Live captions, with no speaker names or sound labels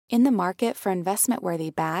In the market for investment-worthy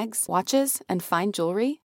bags, watches, and fine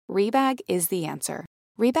jewelry, Rebag is the answer.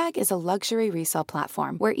 Rebag is a luxury resale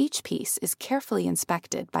platform where each piece is carefully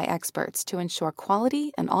inspected by experts to ensure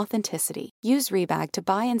quality and authenticity. Use Rebag to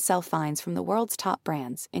buy and sell finds from the world's top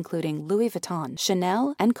brands, including Louis Vuitton,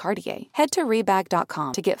 Chanel, and Cartier. Head to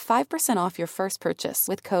Rebag.com to get 5% off your first purchase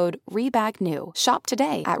with code REBAGNEW. Shop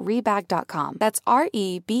today at Rebag.com. That's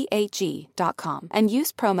REBAG.com. And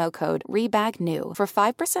use promo code REBAGNEW for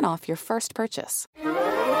 5% off your first purchase.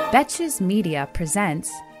 Betches Media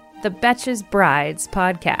presents the Betches Brides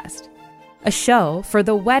podcast, a show for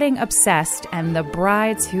the wedding obsessed and the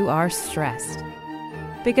brides who are stressed.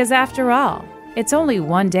 Because after all, it's only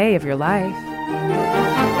one day of your life.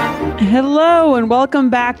 Hello and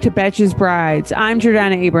welcome back to Betches Brides. I'm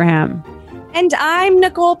Jordana Abraham. And I'm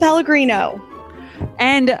Nicole Pellegrino.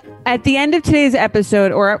 And at the end of today's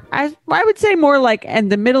episode, or I would say more like in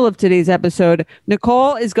the middle of today's episode,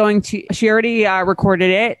 Nicole is going to, she already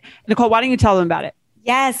recorded it. Nicole, why don't you tell them about it?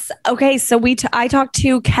 Yes. Okay. So I talked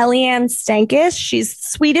to Kellyanne Stankus. She's the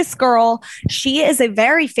sweetest girl. She is a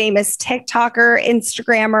very famous TikToker,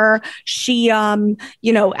 Instagrammer. She,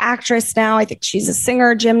 actress now. I think she's a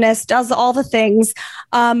singer, gymnast, does all the things.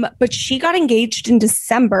 But she got engaged in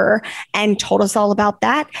December and told us all about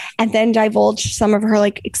that, and then divulged some of her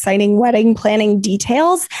like exciting wedding planning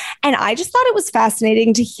details. And I just thought it was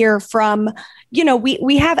fascinating to hear from,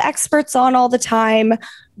 we have experts on all the time,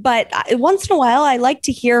 but once in a while, I like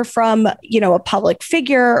to hear from, a public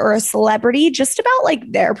figure or a celebrity just about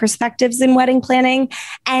like their perspectives in wedding planning.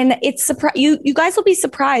 And it's you guys will be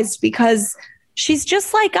surprised because she's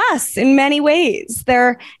just like us in many ways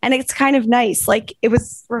there. And it's kind of nice. Like it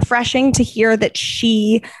was refreshing to hear that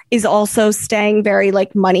she is also staying very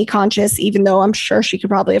like money conscious, even though I'm sure she could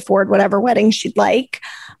probably afford whatever wedding she'd like.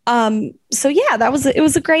 So yeah, it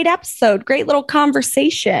was a great episode. Great little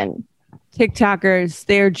conversation. TikTokers,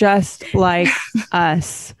 they're just like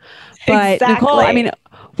us. But Exactly. Nicole, I mean,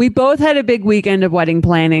 we both had a big weekend of wedding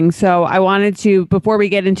planning. So I wanted to, before we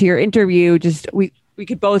get into your interview, just we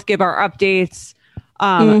could both give our updates.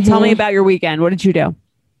 Tell me about your weekend. What did you do?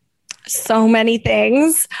 So many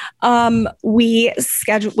things. We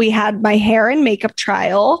had my hair and makeup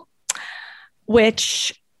trial,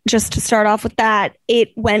 which, just to start off with that, it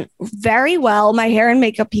went very well. My hair and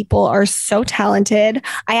makeup people are so talented.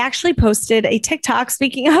 I actually posted a TikTok,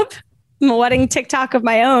 speaking of my wedding TikTok of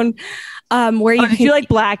my own, where you did you like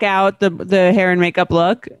black out the hair and makeup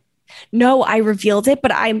look? No, I revealed it,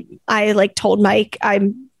 but I like told Mike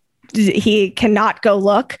he cannot go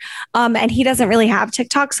look. And he doesn't really have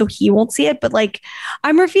TikTok, so he won't see it. But like,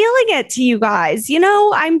 I'm revealing it to you guys,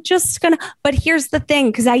 I'm just but here's the thing,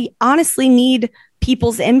 because I honestly need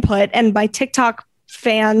people's input, and my TikTok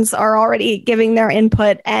fans are already giving their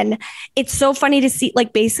input. And it's so funny to see,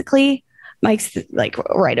 like, basically Mike's like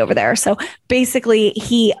right over there. So basically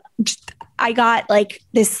I got like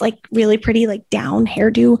this like really pretty like down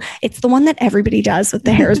hairdo. It's the one that everybody does with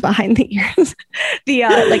the hairs behind the ears. The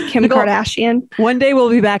like Kim Kardashian. One day we'll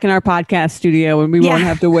be back in our podcast studio and we won't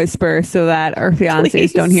have to whisper so that our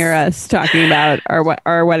fiancés don't hear us talking about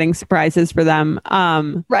our wedding surprises for them.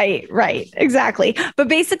 Right, exactly. But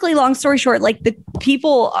basically, long story short, like the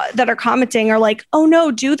people that are commenting are like, "Oh no,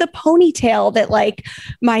 do the ponytail." That like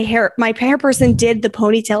my hair person did the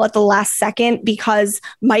ponytail at the last second because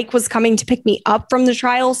Mike was coming to pick me up from the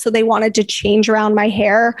trial, so they wanted to change around my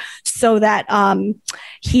hair so that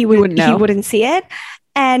he wouldn't see it.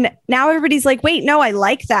 And now everybody's like, wait, no, I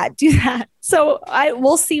like that, do that. So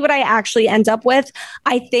we'll see what I actually end up with.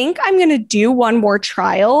 I think I'm going to do one more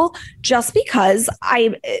trial just because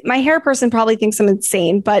my hair person probably thinks I'm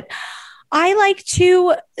insane, but I like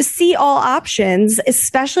to see all options,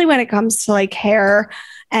 especially when it comes to like hair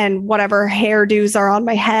and whatever hairdos are on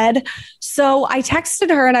my head. So I texted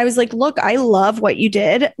her and I was like, look, I love what you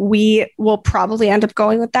did. We will probably end up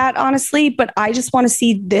going with that, honestly, but I just want to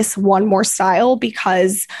see this one more style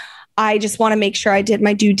because I just want to make sure I did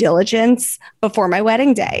my due diligence before my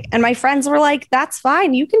wedding day. And my friends were like, that's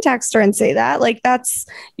fine. You can text her and say that. Like,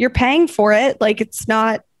 you're paying for it. Like,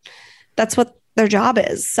 that's what their job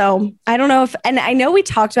is. So I don't know and I know we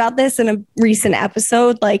talked about this in a recent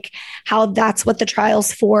episode, like how that's what the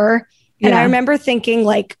trial's for. And I remember thinking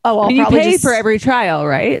like, oh, I'll probably pay for every trial,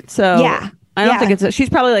 right? So yeah, I don't think she's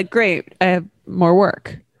probably like, great, I have more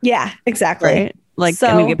work. Yeah, exactly. Right? Like, so,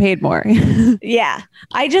 and we get paid more. Yeah.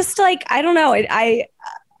 I just like, I don't know.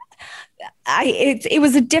 It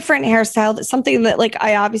was a different hairstyle. That's something that like,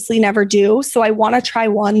 I obviously never do. So I want to try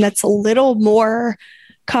one that's a little more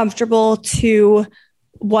comfortable to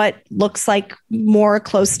what looks like more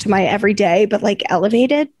close to my everyday, but like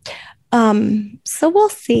elevated. So we'll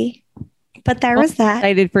see. But there was that.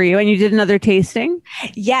 Excited for you. And you did another tasting?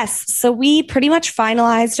 Yes. So we pretty much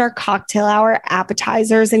finalized our cocktail hour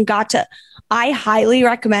appetizers and I highly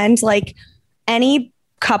recommend, like, any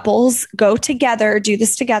couples go together, do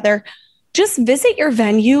this together. Just visit your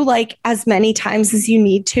venue like as many times as you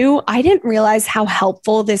need to. I didn't realize how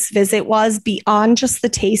helpful this visit was beyond just the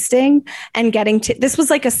tasting and this was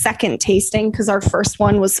like a second tasting because our first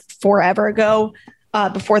one was forever ago.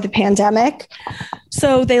 Before the pandemic.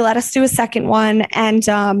 So they let us do a second one. And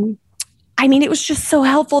I mean, it was just so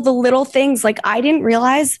helpful. The little things, like, I didn't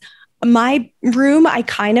realize my room, I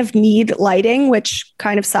kind of need lighting, which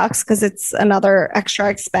kind of sucks because it's another extra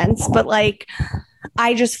expense. But like,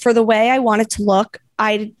 for the way I wanted to look,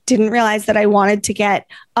 I didn't realize that I wanted to get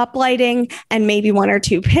up lighting and maybe 1 or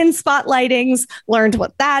 2 pin spot lightings, learned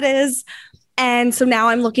what that is. And so now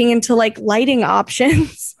I'm looking into like lighting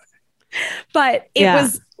options. But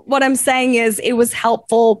what I'm saying is it was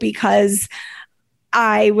helpful because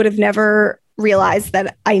I would have never realized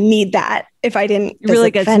that I need that if I didn't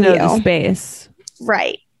really get to know the space.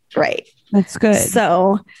 Right. That's good.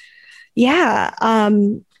 So, yeah.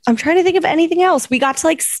 I'm trying to think of anything else. We got to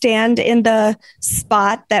like stand in the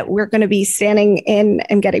spot that we're going to be standing in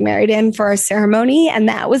and getting married in for our ceremony. And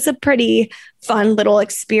that was a pretty fun little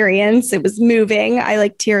experience. It was moving. I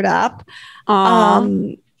like teared up.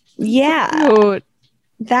 Yeah, cute.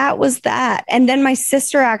 That was that. And then my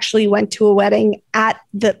sister actually went to a wedding at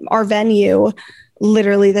our venue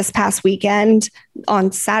literally this past weekend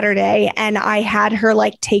on Saturday. And I had her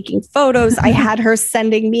like taking photos. I had her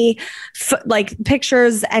sending me like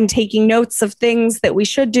pictures and taking notes of things that we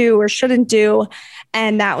should do or shouldn't do.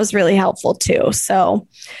 And that was really helpful too. So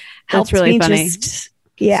that's really funny.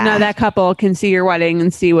 Yeah. So now that couple can see your wedding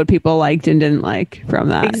and see what people liked and didn't like from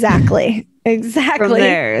that. Exactly. From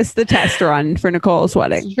there, it's the test run for Nicole's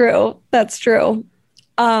wedding. That's true.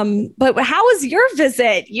 But how was your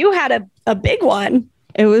visit? You had a big one.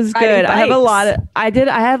 It was good.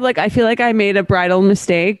 I feel like I made a bridal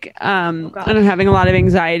mistake. And I'm having a lot of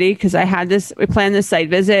anxiety because we planned this site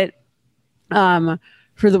visit for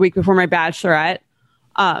the week before my bachelorette,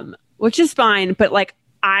 which is fine. But like,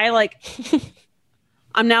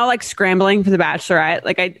 I'm now like scrambling for the bachelorette.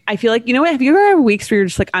 Like I feel like, you know what? Have you ever had weeks where you're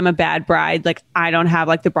just like, I'm a bad bride. Like I don't have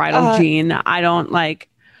like the bridal gene. I don't like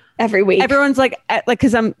every week. Everyone's like,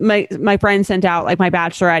 cause my friend sent out like my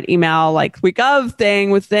bachelorette email, like week of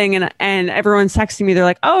thing and everyone's texting me. They're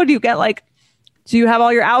like, oh, do you have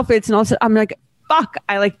all your outfits? And also I'm like, fuck,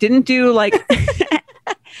 I like didn't do like,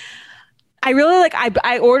 I really like,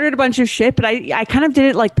 I ordered a bunch of shit, but I kind of did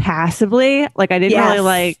it like passively. Like I didn't really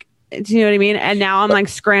like, do you know what I mean? And now I'm like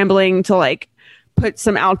scrambling to like put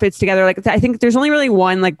some outfits together. Like I think there's only really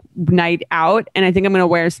one like night out, and I think I'm going to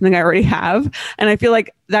wear something I already have. And I feel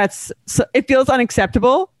like it feels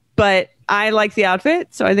unacceptable, but I like the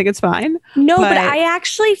outfit, so I think it's fine. No, but I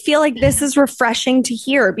actually feel like this is refreshing to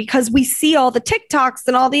hear because we see all the TikToks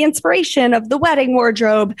and all the inspiration of the wedding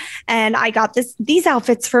wardrobe. And I got these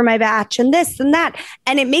outfits for my batch and this and that.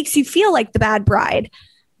 And it makes you feel like the bad bride.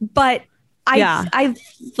 But I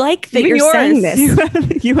like that even you're saying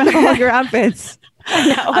this. You have all your outfits. I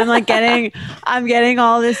know. I'm getting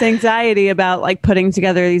all this anxiety about like putting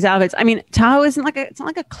together these outfits. I mean, Tahoe it's not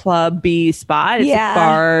like a club B spot. It's like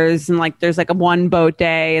bars and like there's like a one boat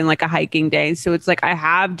day and like a hiking day. So it's like I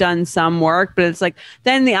have done some work, but it's like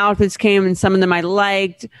then the outfits came and some of them I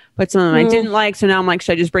liked, but some of them I didn't like. So now I'm like,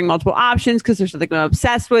 should I just bring multiple options because there's something I'm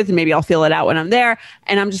obsessed with and maybe I'll feel it out when I'm there.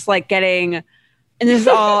 And I'm just like and this is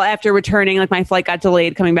all after returning. Like my flight got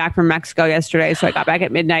delayed coming back from Mexico yesterday. So I got back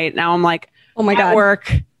at midnight. Now I'm like, oh my God,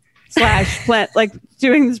 work / like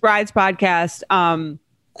doing this brides podcast.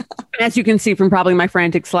 As you can see from probably my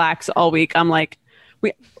frantic slacks all week, I'm like,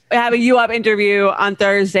 we have a U Up interview on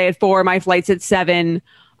Thursday at 4. My flight's at 7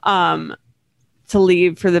 to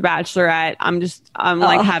leave for the bachelorette. I'm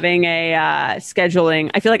like having a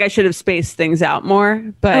scheduling. I feel like I should have spaced things out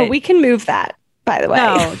more, but we can move that. By the way,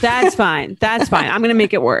 no, that's fine. That's fine. I'm going to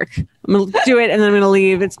make it work. I'm going to do it and then I'm going to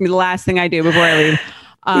leave. It's going to be the last thing I do before I leave.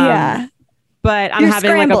 But I'm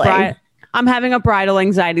having a bridal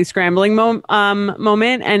anxiety scrambling moment.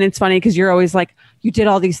 And it's funny because you're always like, you did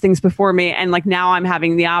all these things before me. And like, now I'm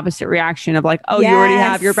having the opposite reaction of like, you already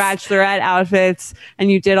have your bachelorette outfits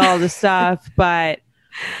and you did all the stuff, but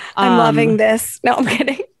I'm loving this. No, I'm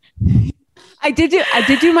kidding. I did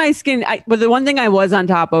do my skin. But the one thing I was on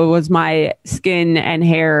top of was my skin and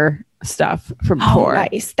hair stuff from before.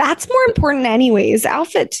 Nice. That's more important anyways.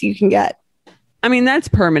 Outfits you can get. I mean, that's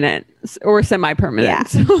permanent or semi-permanent. Yeah.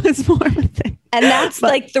 So it's more of a thing. And that's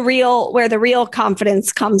like where the real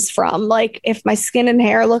confidence comes from. Like if my skin and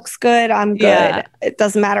hair looks good, I'm good. Yeah. It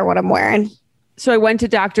doesn't matter what I'm wearing. So I went to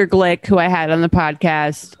Dr. Glick, who I had on the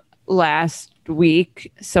podcast last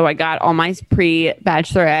week. So I got all my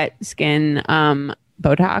pre-bachelorette skin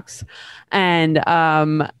Botox. And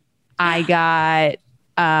I got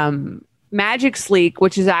Magic Sleek,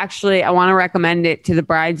 which is actually, I want to recommend it to the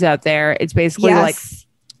brides out there. It's basically like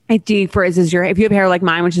it defrizzes your, if you have hair like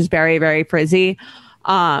mine, which is very, very frizzy,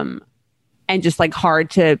 and just like hard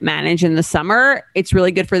to manage in the summer, it's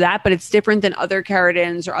really good for that. But it's different than other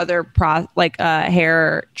keratins or other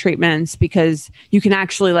hair treatments, because you can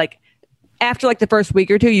actually like, after like the first week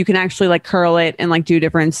or two, you can actually like curl it and like do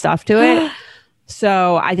different stuff to it.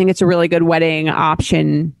 So I think it's a really good wedding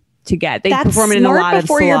option to get. They perform it in a lot of salons.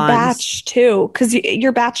 Before your batch too, because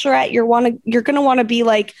your bachelorette, you're gonna want to be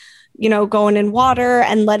like, you know, going in water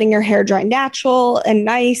and letting your hair dry natural and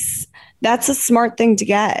nice. That's a smart thing to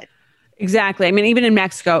get. Exactly. I mean, even in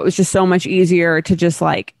Mexico, it was just so much easier to just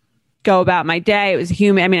like go about my day. It was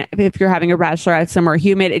humid. I mean, if you're having a bachelorette somewhere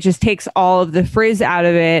humid, it just takes all of the frizz out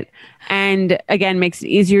of it, and again makes it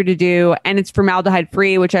easier to do. And it's formaldehyde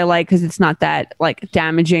free, which I like because it's not that like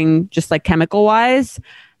damaging, just like chemical wise.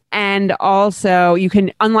 And also you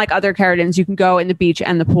can, unlike other keratins, you can go in the beach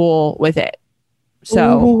and the pool with it.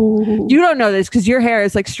 So you don't know this because your hair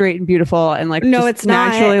is like straight and beautiful and like it's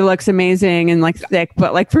naturally not. Looks amazing and like thick.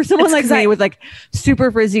 But like for someone like me with like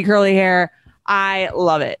super frizzy curly hair, I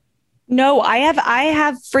love it. No, I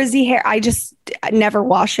have frizzy hair. I never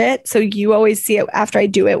wash it. So you always see it after I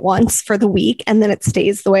do it once for the week, and then it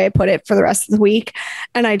stays the way I put it for the rest of the week.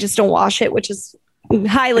 And I just don't wash it, which is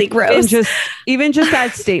highly gross. Even just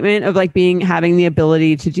that statement of like having the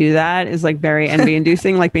ability to do that is like very envy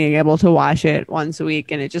inducing, like being able to wash it once a week.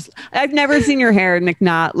 And I've never seen your hair, Nick,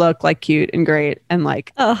 not look like cute and great and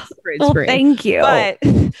like spray. Thank you. But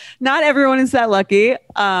not everyone is that lucky.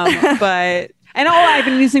 But and I've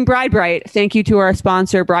been using Bride Bright. Thank you to our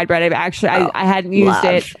sponsor, Bride Bright. I hadn't used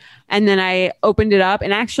it. And then I opened it up,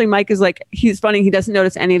 and actually Mike is like, he's funny. He doesn't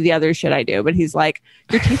notice any of the other shit I do, but he's like,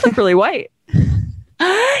 your teeth look really white.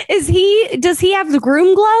 Does he have the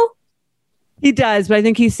groom glow? He does, but I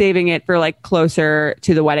think he's saving it for like closer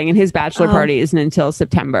to the wedding, and his bachelor party isn't until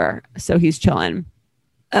September. So he's chilling.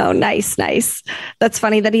 Oh, nice. That's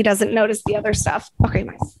funny that he doesn't notice the other stuff. Okay,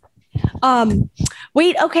 nice.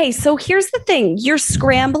 Wait, okay. So here's the thing. You're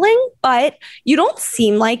scrambling, but you don't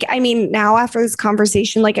seem like, I mean, now after this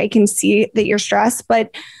conversation, like I can see that you're stressed,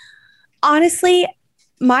 but honestly,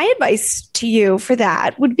 my advice to you for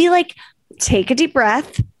that would be like, take a deep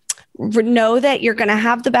breath, know that you're going to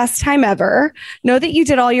have the best time ever, know that you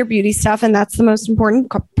did all your beauty stuff, and that's the most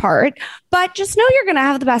important part, but just know you're going to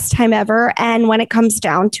have the best time ever. And when it comes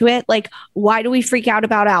down to it, like, why do we freak out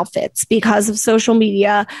about outfits? Because of social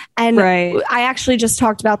media. And I actually just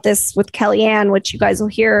talked about this with Kellyanne, which you guys will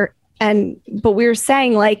hear. But we were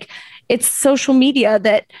saying like, it's social media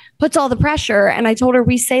that puts all the pressure. And I told her,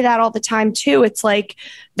 we say that all the time too. It's like,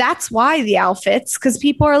 that's why the outfits, because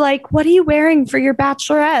people are like, what are you wearing for your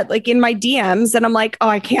bachelorette? Like in my DMs. And I'm like, oh,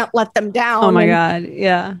 I can't let them down. Oh my God.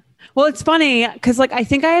 Yeah. Well, it's funny because like, I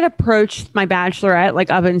think I had approached my bachelorette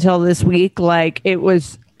like up until this week. Like it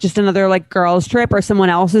was just another like girls trip or someone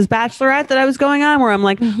else's bachelorette that I was going on, where I'm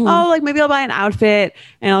like, oh, like maybe I'll buy an outfit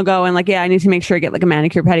and I'll go and like, yeah, I need to make sure I get like a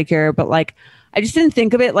manicure, pedicure. But like, I just didn't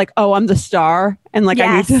think of it like, oh, I'm the star. And like,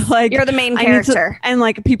 I need to like, you're the main character. And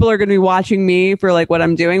like, people are going to be watching me for like what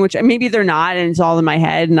I'm doing, which maybe they're not. And it's all in my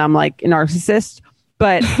head and I'm like a narcissist.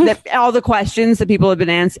 But all the questions that people have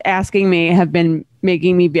been asking me have been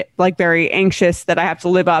making me like very anxious that I have to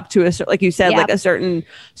live up to like you said, like a certain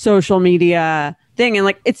social media thing. And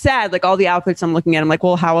like, it's sad, like all the outfits I'm looking at, I'm like,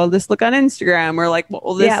 well, how will this look on Instagram? Or like, what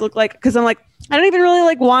will this look like? Because I'm like, I don't even really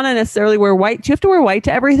like want to necessarily wear white. Do you have to wear white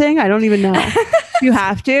to everything? I don't even know. You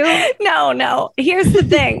have to? No. Here's the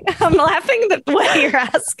thing. I'm laughing the way you're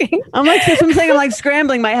asking. I'm like, that's what I'm saying. I'm like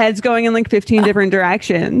scrambling. My head's going in like 15 different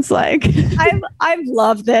directions. Like I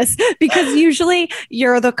love this because usually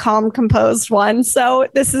you're the calm, composed one. So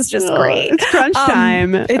this is just great. It's crunch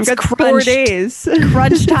time. I've got 4 days.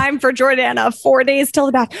 Crunch time for Jordana. 4 days till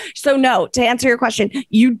the bath. So no, to answer your question,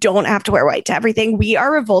 you don't have to wear white to everything. We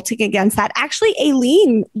are revolting against that. Actually,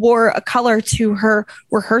 Aileen wore a color to her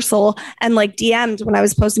rehearsal and like DM'd when I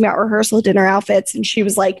was posting about rehearsal dinner outfits. And she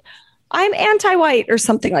was like, I'm anti-white or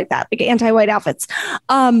something like that, like anti-white outfits.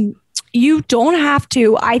 You don't have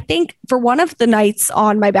to. I think for one of the nights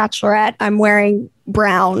on my bachelorette, I'm wearing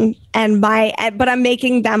brown but I'm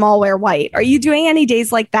making them all wear white. Are you doing any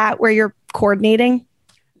days like that where you're coordinating?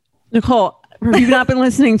 Nicole, You've not been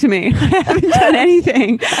listening to me. I haven't done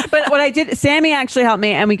anything. But what I did, Sammy actually helped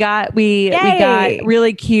me, and we got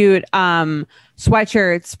really cute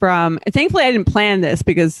sweatshirts from. Thankfully, I didn't plan this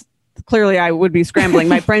because clearly I would be scrambling.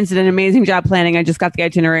 My friends did an amazing job planning. I just got the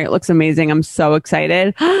itinerary. It looks amazing. I'm so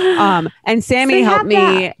excited. And Sammy helped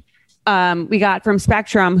me. We got from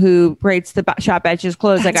Spectrum, who rates the Shop Betches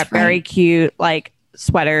clothes. I got very cute like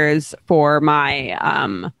sweaters for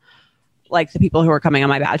my like the people who are coming on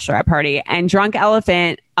my bachelorette party. And Drunk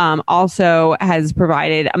Elephant also has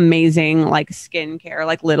provided amazing like skincare,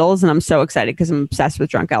 like Littles, and I'm so excited because I'm obsessed with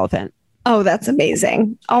Drunk Elephant. Oh, that's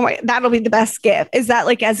amazing. Oh my, that'll be the best gift. Is that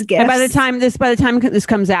like as a gift? And by the time this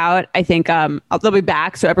comes out, I think they'll be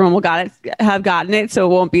back, so everyone will have gotten it, so it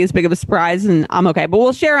won't be as big of a surprise, and I'm okay. But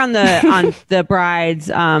we'll share on the bride's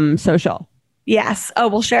social. Yes. Oh,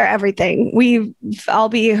 we'll share everything. I'll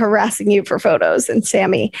be harassing you for photos, and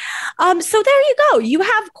Sammy. So there you go. You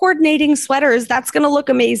have coordinating sweaters. That's going to look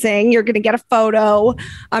amazing. You're going to get a photo,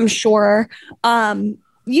 I'm sure. How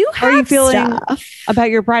are you feeling stuff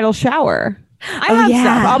about your bridal shower? I have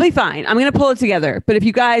stuff. I'll be fine. I'm going to pull it together. But if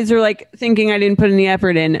you guys are like thinking I didn't put any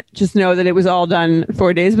effort in, just know that it was all done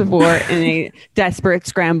 4 days before in a desperate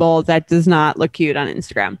scramble that does not look cute on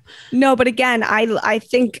Instagram. No, but again, I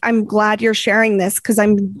think I'm glad you're sharing this because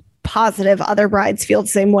I'm positive other brides feel the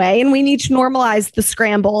same way. And we need to normalize the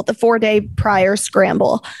scramble, the 4-day prior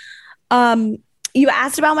scramble. You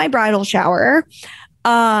asked about my bridal shower.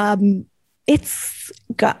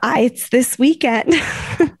 It's this weekend.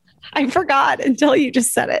 I forgot until you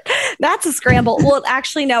just said it. That's a scramble. Well,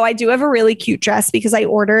 actually, no, I do have a really cute dress because I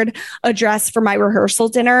ordered a dress for my rehearsal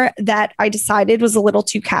dinner that I decided was a little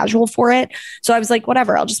too casual for it. So I was like,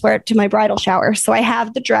 whatever, I'll just wear it to my bridal shower. So I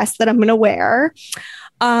have the dress that I'm going to wear.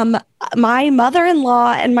 My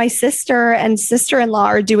mother-in-law and my sister and sister-in-law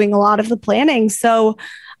are doing a lot of the planning. So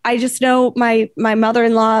I just know my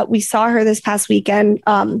mother-in-law, we saw her this past weekend.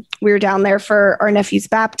 We were down there for our nephew's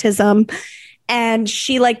baptism, and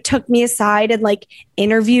she like took me aside and like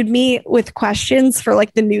interviewed me with questions for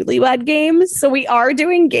like the newlywed games. So we are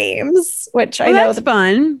doing games, which I know that's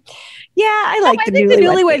fun. Yeah, I think the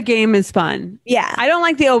newlywed game is fun. Yeah. I don't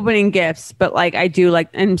like the opening gifts, but like I do like,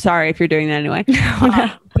 I'm sorry if you're doing that anyway. No.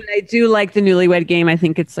 But I do like the newlywed game. I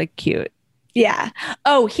think it's like cute. Yeah.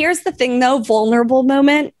 Oh, here's the thing though, vulnerable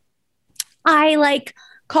moment. I like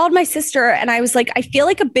called my sister and I was like, I feel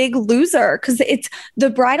like a big loser because it's the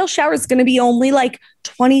bridal shower is going to be only like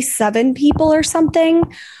 27 people or something,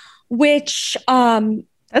 which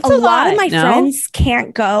that's a lot of my friends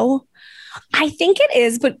can't go. I think it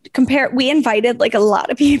is, but we invited like a lot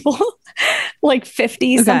of people, like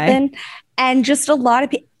 50 something. And just a lot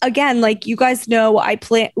of people, again, like you guys know,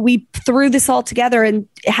 we threw this all together and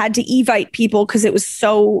had to evite people because it was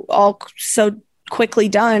so quickly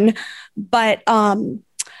done. But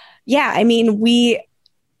yeah, I mean,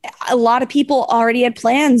 a lot of people already had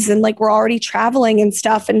plans and like we're already traveling and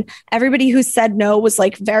stuff. And everybody who said no was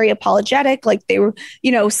like very apologetic. Like they were,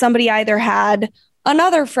 somebody either had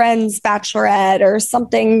another friend's bachelorette or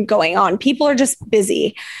something going on. People are just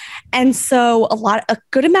busy. And so a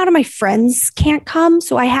good amount of my friends can't come.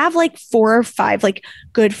 So I have like 4 or 5 like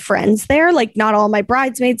good friends there. Like not all my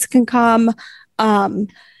bridesmaids can come.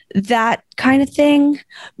 That kind of thing.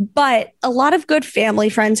 But a lot of good family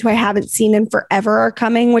friends who I haven't seen in forever are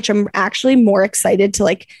coming, which I'm actually more excited to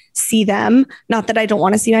like see them. Not that I don't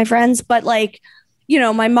want to see my friends, but like,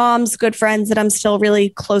 my mom's good friends that I'm still really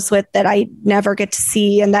close with that I never get to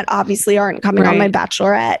see and that obviously aren't coming on my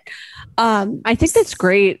bachelorette. I think that's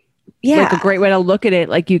great. Yeah. Like a great way to look at it.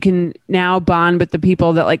 Like you can now bond with the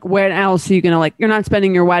people that like, when else are you going to like, you're not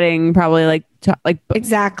spending your wedding probably like,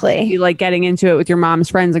 exactly. You like getting into it with your mom's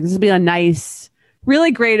friends. Like this would be a nice,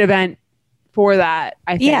 really great event for that.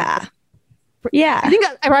 I think. Yeah. Yeah. I think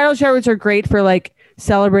bridal showers are great for like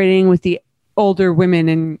celebrating with the older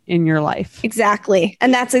women in your life. Exactly.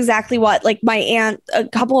 And that's exactly what like a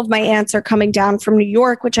couple of my aunts are coming down from New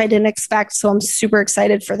York, which I didn't expect. So I'm super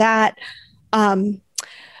excited for that.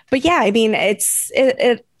 But yeah, I mean, it's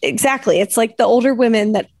exactly. It's like the older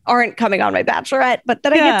women that aren't coming on my bachelorette, but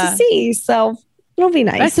that I get to see. So it'll be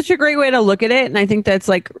nice. That's such a great way to look at it. And I think that's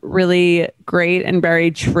like really great and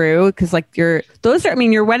very true. Cause like your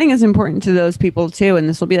wedding is important to those people too. And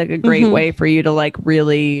this will be like a great way for you to like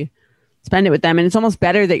really spend it with them. And it's almost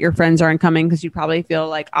better that your friends aren't coming because you probably feel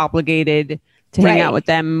like obligated to hang out with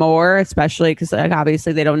them more, especially because like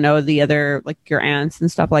obviously they don't know the other like your aunts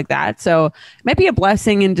and stuff like that. So it might be a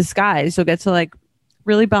blessing in disguise. You'll get to like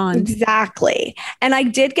really bond. Exactly. And I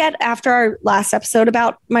did get, after our last episode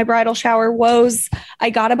about my bridal shower woes, I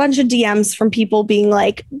got a bunch of DMs from people being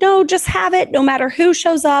like, no, just have it no matter who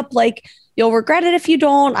shows up. Like You'll regret it if you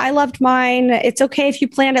don't. I loved mine. It's okay if you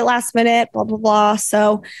planned it last minute, blah, blah, blah.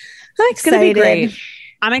 So I'm excited. It's going to be great.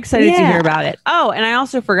 I'm excited to hear about it. Oh, and I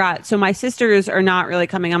also forgot. So my sisters are not really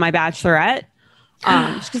coming on my bachelorette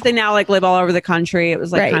just because they now like live all over the country. It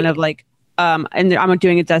was like kind of like, and I'm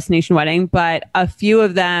doing a destination wedding, but a few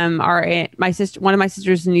of them are in one of my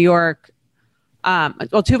sisters in New York.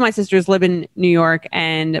 Well, two of my sisters live in New York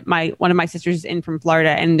and one of my sisters is in from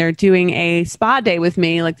Florida, and they're doing a spa day with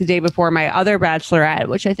me like the day before my other bachelorette,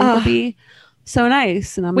 which I think will be so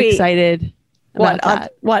nice. And I'm excited about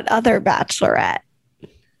that. What other bachelorette?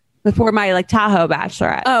 Before my like Tahoe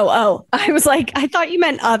bachelorette. Oh, I was like, I thought you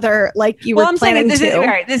meant other, like you were planning this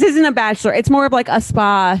to. This isn't a bachelor. It's more of like a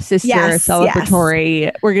spa sister celebratory.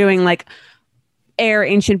 Yes. We're doing like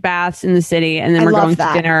ancient baths in the city, and then we're going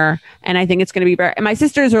to dinner. And I think it's going to be very. And my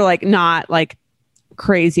sisters are like not like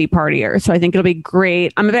crazy partiers, so I think it'll be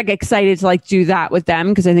great. I'm like excited to like do that with them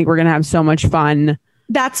because I think we're going to have so much fun.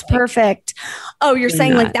 That's perfect. Oh, you're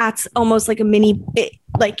saying like that's almost like a mini,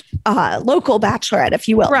 local bachelorette, if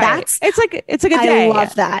you will. Right. It's like a day. I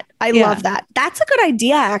love that. I love that. That's a good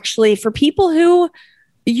idea, actually, for people who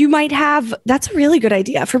you might have. That's a really good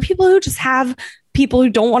idea for people who just have people who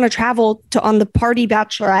don't want to travel on the party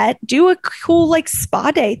bachelorette. Do a cool like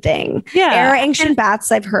spa day thing. Yeah. Ancient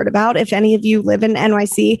baths I've heard about. If any of you live in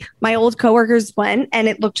NYC, my old coworkers went and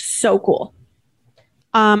it looked so cool.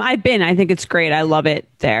 I've been. I think it's great. I love it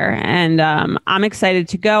there, and I'm excited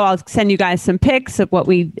to go. I'll send you guys some pics of what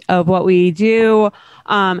we do,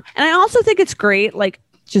 and I also think it's great. Like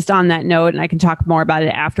just on that note, and I can talk more about it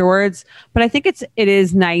afterwards. But I think it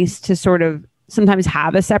is nice to sort of sometimes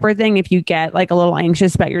have a separate thing if you get like a little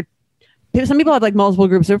anxious about your. Some people have like multiple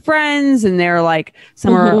groups of friends, and they're like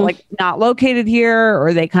some are like not located here,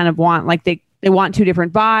 or they kind of want like they want two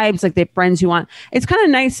different vibes. Like they have friends who want. It's kind of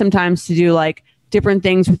nice sometimes to do like different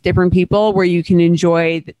things with different people where you can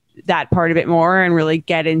enjoy that part of it more and really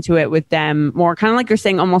get into it with them more. Kind of like you're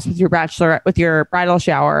saying almost with your bridal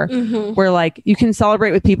shower, where like you can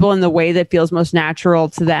celebrate with people in the way that feels most natural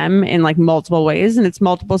to them in like multiple ways, and it's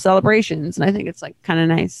multiple celebrations. And I think it's like kind of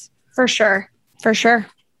nice. For sure.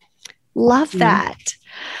 Love that.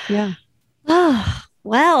 Yeah. Oh,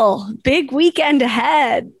 well, big weekend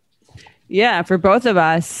ahead. Yeah, for both of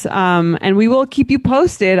us. And we will keep you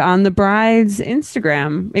posted on the bride's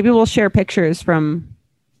Instagram. Maybe we'll share pictures from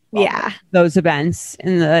those events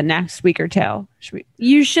in the next week or two.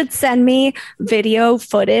 You should send me video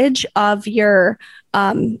footage of your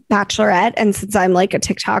bachelorette. And since I'm like a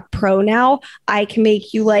TikTok pro now, I can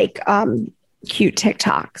make you like cute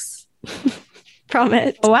TikToks from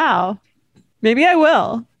it. Oh, wow. Maybe I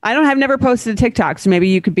will. I've never posted a TikTok, so maybe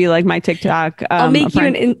you could be like my TikTok. I'll make you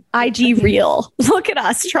an IG reel. Look at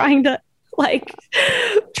us trying to make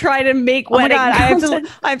wedding. Oh my God,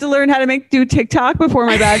 I have to learn how to do TikTok before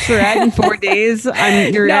my bachelorette in 4 days.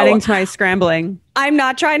 You're adding to my scrambling. I'm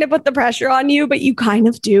not trying to put the pressure on you, but you kind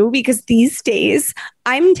of do, because these days,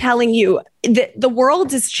 I'm telling you, the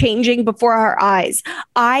world is changing before our eyes.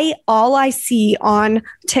 All I see on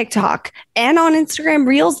TikTok and on Instagram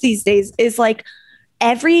Reels these days is like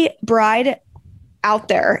every bride out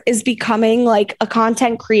there is becoming like a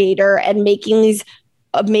content creator and making these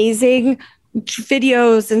amazing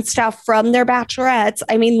videos and stuff from their bachelorettes.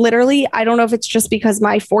 I mean, literally, I don't know if it's just because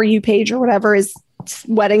my For You page or whatever is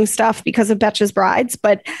wedding stuff because of Betches Brides,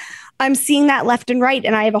 but I'm seeing that left and right.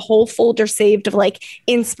 And I have a whole folder saved of like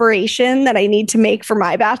inspiration that I need to make for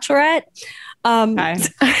my bachelorette. Okay.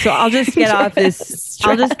 So I'll just get off this.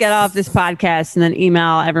 I'll just get off this podcast and then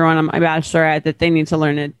email everyone on my bachelorette that they need to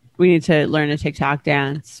learn it. We need to learn a TikTok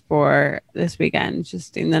dance for this weekend.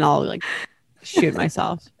 And then I'll like shoot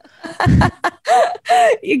myself.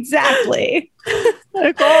 Exactly.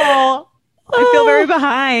 Nicole, I feel very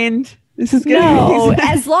behind. This is good. No,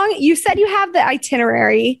 as long you said you have the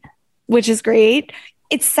itinerary, which is great.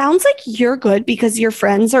 It sounds like you're good because your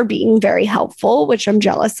friends are being very helpful, which I'm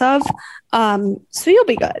jealous of. So you'll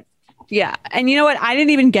be good. Yeah. And you know what? I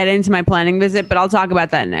didn't even get into my planning visit, but I'll talk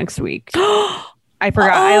about that next week. I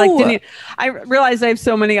forgot. I realized I have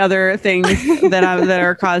so many other things that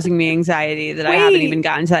are causing me anxiety that I haven't even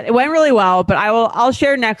gotten to that. It went really well, but I'll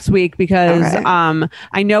share next week because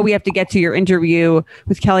I know we have to get to your interview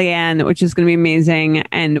with Kellyanne, which is going to be amazing.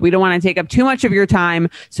 And we don't want to take up too much of your time.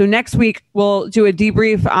 So next week we'll do a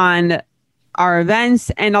debrief on our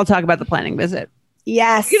events and I'll talk about the planning visit.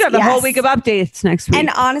 Yes. You have the whole week of updates next week.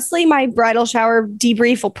 And honestly, my bridal shower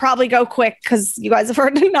debrief will probably go quick because you guys have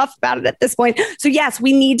heard enough about it at this point. So yes,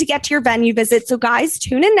 we need to get to your venue visit. So guys,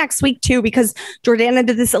 tune in next week too, because Jordana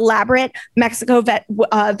did this elaborate Mexico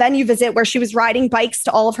venue visit where she was riding bikes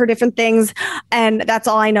to all of her different things. And that's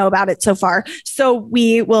all I know about it so far. So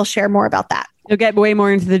we will share more about that. You'll get way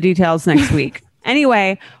more into the details next week.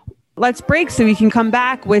 Anyway, let's break so we can come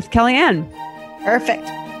back with Kellyanne. Perfect.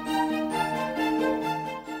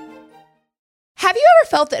 Have you ever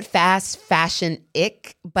felt that fast fashion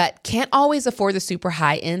ick, but can't always afford the super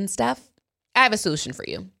high-end stuff? I have a solution for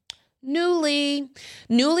you. Nuuly.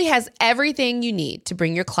 Nuuly has everything you need to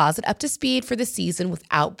bring your closet up to speed for the season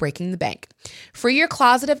without breaking the bank. Free your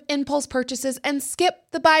closet of impulse purchases and skip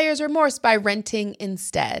the buyer's remorse by renting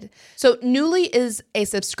instead. So Nuuly is a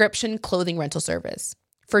subscription clothing rental service.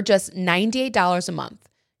 For just $98 a month,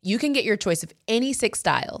 you can get your choice of any 6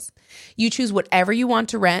 styles. You choose whatever you want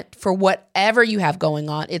to rent for whatever you have going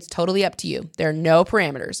on. It's totally up to you. There are no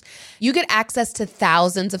parameters. You get access to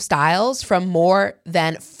thousands of styles from more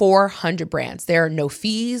than 400 brands. There are no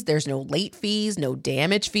fees. There's no late fees, no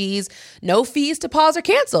damage fees, no fees to pause or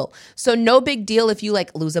cancel. So no big deal if you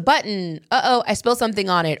lose a button. I spilled something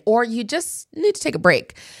on it, or you just need to take a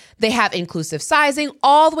break. They have inclusive sizing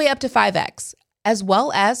all the way up to 5X, as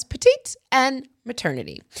well as petite and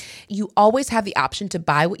maternity. You always have the option to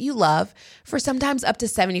buy what you love for sometimes up to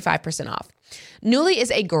 75% off. Nuuly is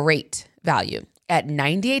a great value at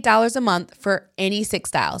 $98 a month for any 6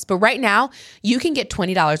 styles. But right now, you can get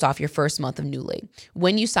 $20 off your first month of Nuuly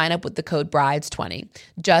when you sign up with the code BRIDES20.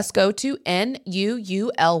 Just go to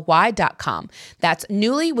NUULY.com. That's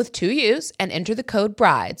Nuuly with 2 U's and enter the code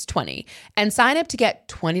BRIDES20 and sign up to get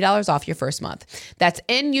 $20 off your first month. That's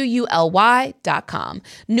NUULY.com.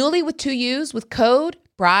 Nuuly with 2 U's with code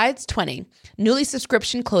BRIDES20. Nuuly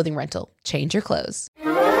subscription clothing rental. Change your clothes.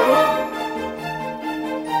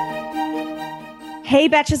 Hey,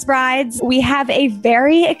 Betches Brides. We have a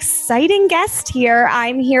very exciting guest here.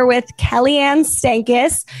 I'm here with Kellyanne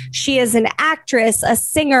Stankus. She is an actress, a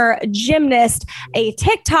singer, a gymnast, a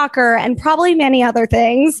TikToker, and probably many other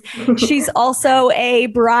things. She's also a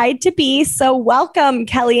bride-to-be. So welcome,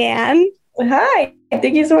 Kellyanne. Hi.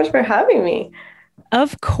 Thank you so much for having me.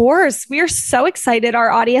 Of course. We are so excited.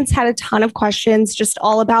 Our audience had a ton of questions just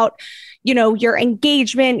all about, your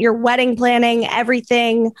engagement, your wedding planning,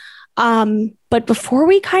 everything. But before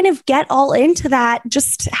we kind of get all into that,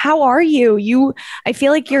 just how are you? I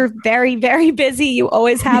feel like you're very, very busy. You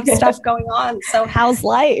always have stuff going on. So how's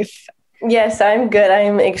life? Yes, I'm good.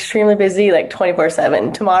 I'm extremely busy,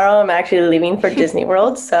 24/7. Tomorrow, I'm actually leaving for Disney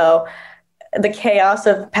World. So the chaos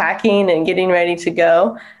of packing and getting ready to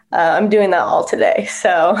go, I'm doing that all today.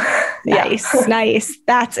 So yeah. Nice.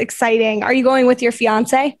 That's exciting. Are you going with your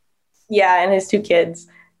fiance? Yeah, and his 2 kids.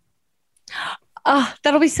 Oh,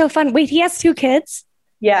 that'll be so fun. Wait, he has 2 kids?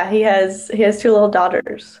 Yeah, he has 2 little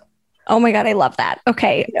daughters. Oh my God, I love that.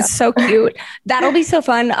 Okay, yeah. So cute. That'll be so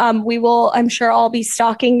fun. I'm sure I'll be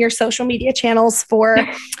stalking your social media channels for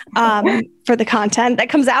the content that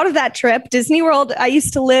comes out of that trip. Disney World, I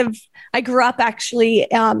grew up actually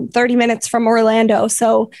 30 minutes from Orlando,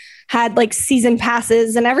 so had season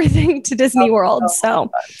passes and everything to Disney World. So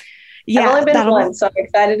yeah. I've only been once, so I'm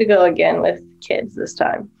excited to go again with kids this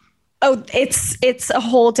time. Oh, it's a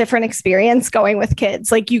whole different experience going with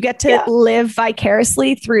kids. You get to live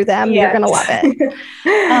vicariously through them. Yes. You're going to love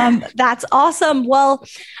it. That's awesome. Well,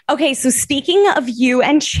 okay. So speaking of you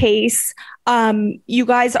and Chase, you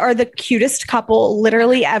guys are the cutest couple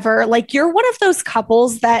literally ever. You're one of those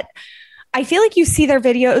couples that I feel like you see their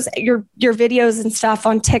videos, your videos and stuff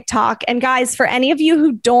on TikTok. And guys, for any of you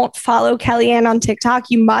who don't follow Kellyanne on TikTok,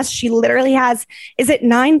 you must. She literally has, is it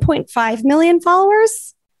 9.5 million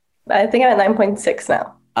followers? I think I'm at 9.6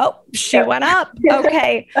 now. Oh, she went up.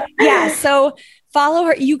 Okay. Yeah. So follow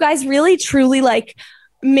her. You guys really, truly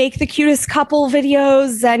make the cutest couple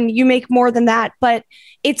videos, and you make more than that. But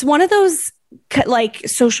it's one of those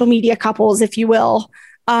social media couples, if you will,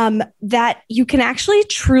 that you can actually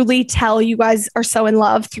truly tell you guys are so in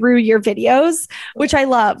love through your videos, which I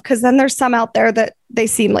love. Because then there's some out there that they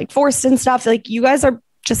seem forced and stuff. You guys are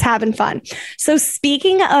just having fun. So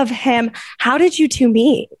speaking of him, how did you 2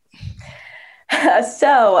 meet?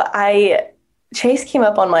 Chase came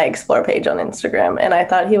up on my Explore page on Instagram, and I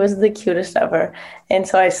thought he was the cutest ever. And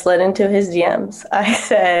so I slid into his DMs. I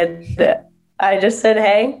just said,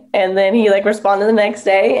 hey, and then he responded the next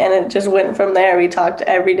day, and it just went from there. We talked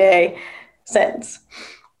every day since.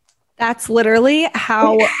 That's literally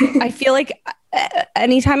how I feel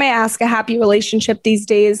anytime I ask a happy relationship these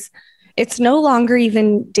days, it's no longer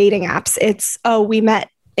even dating apps. It's, we met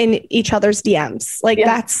in each other's DMs. Like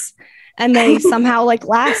and they somehow like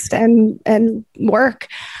last and work.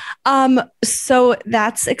 So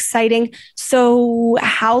that's exciting. So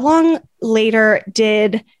how long later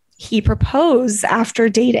did he propose after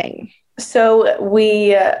dating? So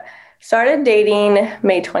we started dating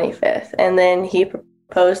May 25th, and then he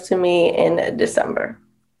proposed to me in December.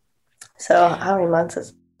 So how many months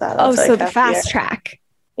is that? So the fast track.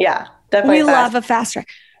 Yeah, definitely. We love a fast track.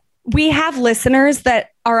 We have listeners that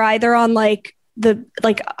are either on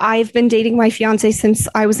I've been dating my fiance since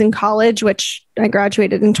I was in college, which I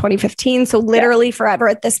graduated in 2015. So literally forever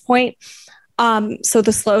at this point. So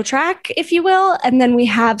the slow track, if you will. And then we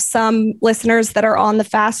have some listeners that are on the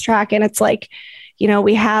fast track, and it's like,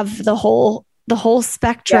 we have the whole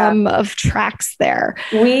spectrum of tracks there.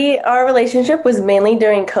 Our relationship was mainly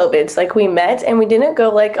during COVID. So we met and we didn't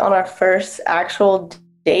go on our first actual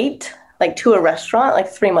date, to a restaurant,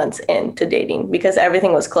 3 months into dating because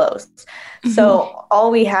everything was closed. Mm-hmm. So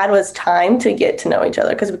all we had was time to get to know each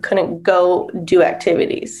other because we couldn't go do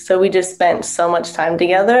activities. So we just spent so much time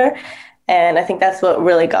together. And I think that's what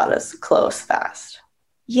really got us close fast.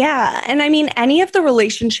 Yeah. And I mean, any of the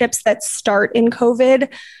relationships that start in COVID,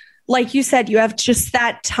 like you said, you have just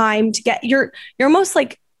that time to get you're almost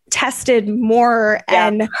tested more. Yeah.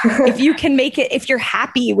 And if you can make it, if you're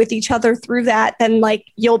happy with each other through that, then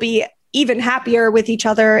you'll be even happier with each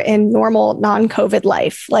other in normal non-COVID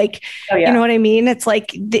life. You know what I mean? It's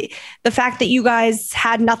the fact that you guys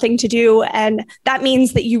had nothing to do, and that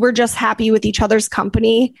means that you were just happy with each other's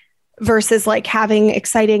company versus having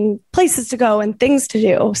exciting places to go and things to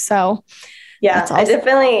do. So yeah, awesome.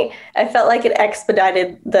 I felt like it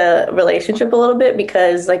expedited the relationship a little bit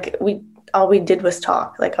because all we did was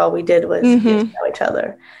talk. All we did was get to know each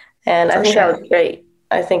other. And I think that was great.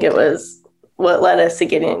 I think it was what led us to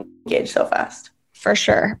getting engaged so fast. For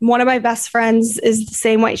sure. One of my best friends is the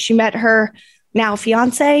same way. She met her now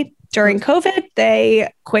fiance during COVID.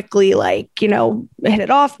 They quickly hit it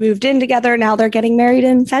off, moved in together. Now they're getting married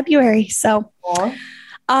in February. So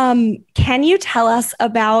can you tell us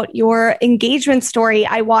about your engagement story?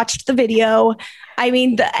 I watched the video. I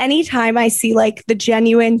mean, anytime I see the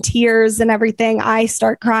genuine tears and everything, I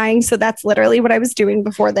start crying. So that's literally what I was doing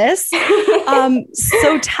before this.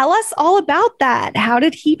 So tell us all about that. How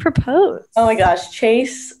did he propose? Oh my gosh,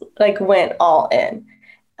 Chase went all in.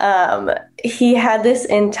 He had this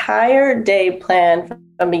entire day planned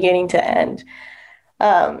from beginning to end.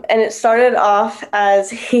 And it started off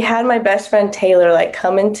as he had my best friend Taylor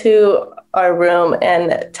come into our room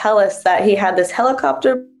and tell us that he had this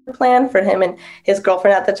helicopter plan for him and his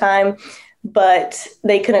girlfriend at the time, but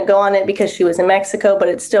they couldn't go on it because she was in Mexico, but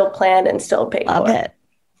it's still planned and still paid for. Love it.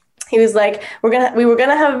 He was like, we were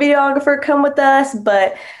gonna have a videographer come with us,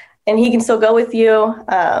 and he can still go with you,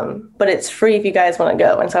 but it's free if you guys want to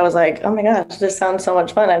go. And so I was like, oh my gosh, this sounds so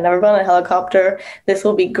much fun. I've never been on a helicopter. This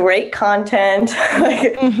will be great content.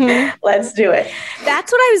 Let's do it.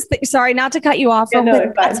 That's what I was sorry, not to cut you off. But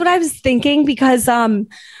that's what I was thinking because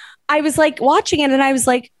I was watching it and I was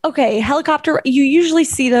like, okay, helicopter, you usually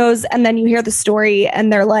see those and then you hear the story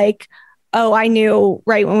and they're like, oh, I knew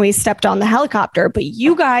right when we stepped on the helicopter. But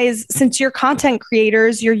you guys, since you're content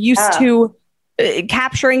creators, you're used to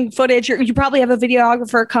capturing footage. You probably have a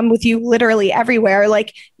videographer come with you literally everywhere.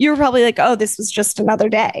 You were probably oh, this was just another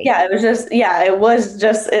day. Yeah,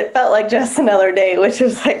 it felt like just another day, which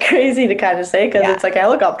is crazy to kind of say because it's a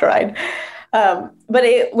helicopter ride. But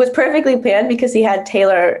it was perfectly planned because he had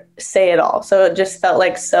Taylor say it all. So it just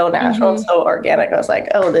felt so natural and so organic. I was like,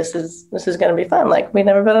 oh, this is going to be fun. We've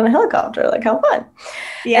never been on a helicopter. How fun.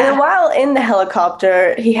 Yeah. And then while in the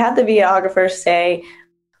helicopter, he had the videographer say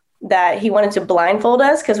that he wanted to blindfold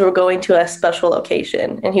us because we were going to a special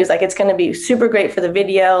location. And he was like, it's going to be super great for the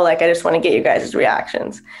video. I just want to get you guys'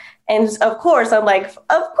 reactions. And of course, I'm like,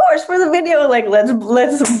 of course, for the video, let's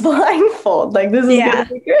blindfold. This is going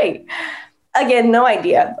to be great. Again, no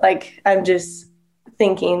idea. I'm just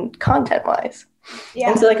thinking content-wise.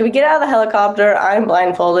 Yeah. And so we get out of the helicopter, I'm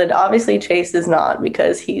blindfolded. Obviously, Chase is not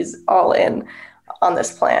because he's all in on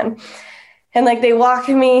this plan. And they walk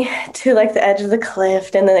me to the edge of the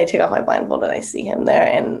cliff, and then they take off my blindfold and I see him there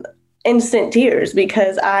and instant tears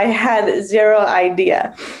because I had zero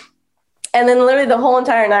idea. And then literally the whole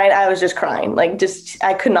entire night I was just crying,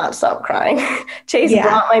 I could not stop crying. Chase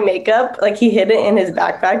brought my makeup, he hid it in his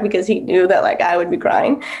backpack because he knew that I would be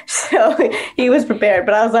crying. So he was prepared,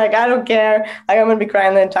 but I was like, I don't care. I'm going to be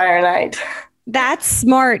crying the entire night. That's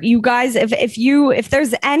smart. You guys, if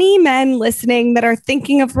there's any men listening that are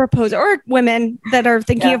thinking of proposing or women that are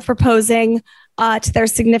thinking of proposing to their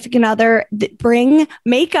significant other, bring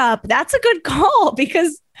makeup. That's a good call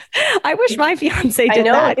because I wish my fiance did I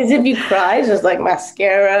know, that. because if you cry, it's just like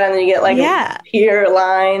mascara, and then you get like tear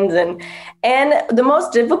lines, and the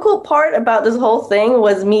most difficult part about this whole thing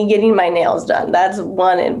was me getting my nails done. That's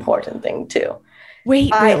one important thing too.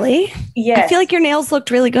 Wait, really? Yes. I feel like your nails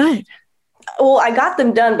looked really good. Well, I got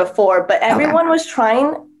them done before, but everyone was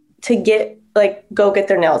trying to go get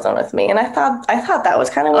their nails done with me, and I thought that was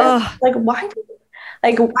kind of weird. Like, why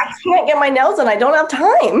can't I get my nails done? I don't have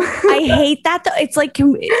time. I hate that though. It's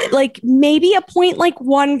like maybe appoint like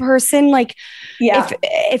one person. Like,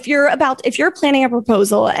 if you're planning a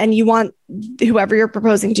proposal and you want whoever you're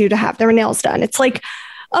proposing to have their nails done, it's like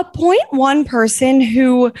appoint one person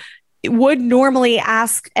who would normally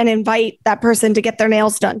ask and invite that person to get their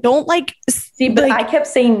nails done. Don't I kept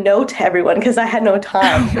saying no to everyone because I had no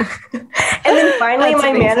time. And then finally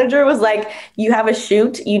my manager was like, you have a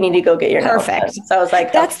shoot, you need to go get your nails done. So I was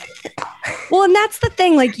like, well, and that's the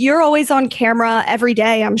thing. Like, you're always on camera every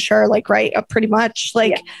day, I'm sure, like, right. Pretty much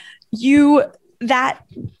like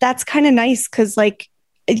that's kind of nice. Cause like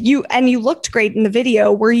you looked great in the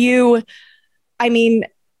video.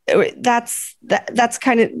 That's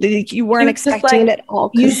kind of, you weren't expecting it at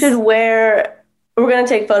all. We're going to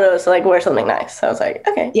take photos, so like wear something nice. So I was like,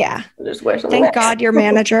 okay. Yeah. I'll just wear something Thank nice. God your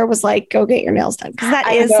manager was like, go get your nails done. Cause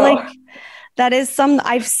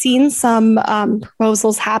I've seen some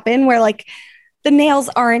proposals happen where like the nails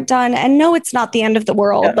aren't done, and no, it's not the end of the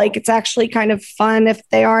world. No. Like, it's actually kind of fun if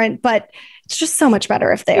they aren't, but it's just so much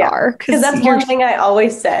better if they are. Cause that's one thing I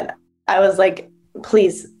always said. I was like,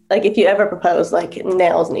 please, like, if you ever propose, like,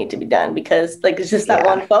 nails need to be done, because like, it's just that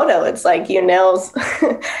one photo. It's like your nails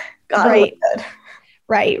gotta look good.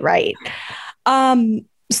 Right.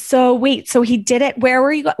 So he did it. Where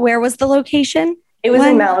were you? Where was the location? It was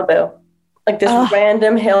in Malibu, like this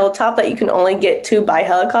random hilltop that you can only get to by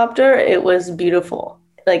helicopter. It was beautiful,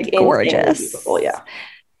 like gorgeous, beautiful. Yeah.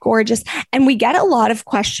 Gorgeous. And we get a lot of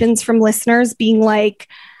questions from listeners being like,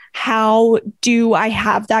 how do I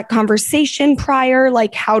have that conversation prior?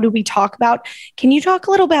 Like, how do we talk about, can you talk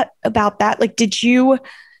a little bit about that? Like, did you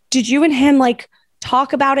and him like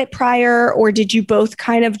talk about it prior, or did you both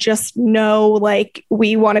kind of just know, like,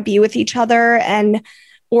 we want to be with each other?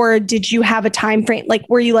 Or did you have a time frame? Like,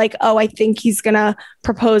 were you like, oh, I think he's going to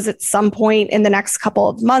propose at some point in the next couple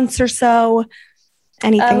of months or so?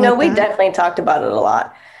 Anything No, we definitely talked about it a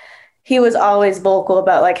lot. He was always vocal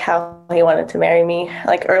about like how he wanted to marry me,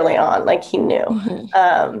 like early on, like he knew.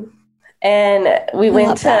 Mm-hmm. And we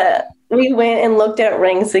went and looked at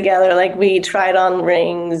rings together. Like, we tried on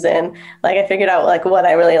rings, and like I figured out like what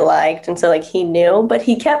I really liked. And so like he knew, but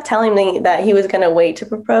he kept telling me that he was going to wait to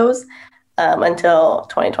propose until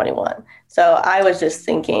 2021. So I was just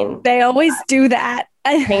thinking, they always do that.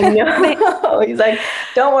 I know. He's like,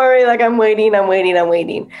 don't worry, like I'm waiting. I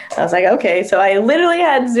was like, okay. So I literally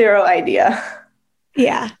had zero idea.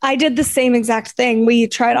 Yeah, I did the same exact thing. We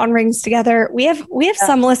tried on rings together. We have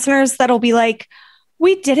some listeners that'll be like,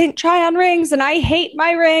 we didn't try on rings and I hate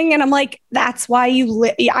my ring. And I'm like, that's why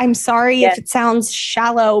I'm sorry if it sounds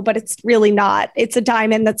shallow, but it's really not. It's a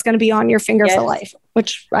diamond that's going to be on your finger for life,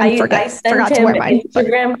 which I forgot to wear mine.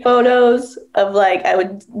 Instagram photos of like, I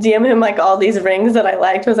would DM him like all these rings that I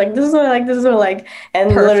liked. I was like, this is what I like, this is what I like. And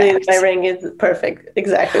literally my ring is perfect.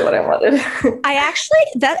 Exactly what I wanted.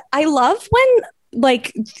 I love when,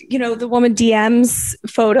 like, you know, the woman DMs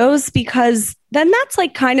photos, because then that's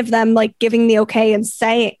like kind of them like giving the okay and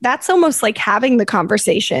saying, that's almost like having the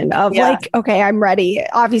conversation of like, okay, I'm ready.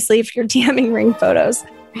 Obviously, if you're DMing ring photos.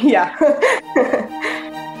 Yeah.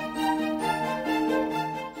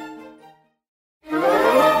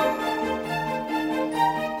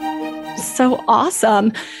 So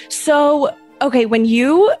awesome. So, okay, when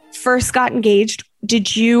you first got engaged,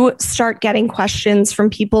 did you start getting questions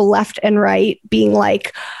from people left and right being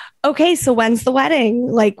like, okay, so when's the wedding?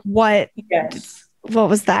 Like, what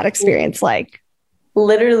was that experience like?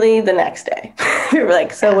 Literally the next day. We were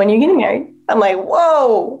like, so when are you getting married? I'm like,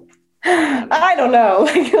 whoa, I don't know.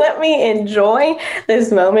 Like, let me enjoy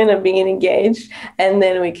this moment of being engaged, and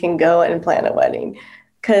then we can go and plan a wedding.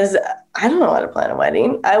 Because I don't know how to plan a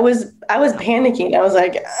wedding. I was panicking. I was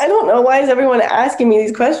like, I don't know. Why is everyone asking me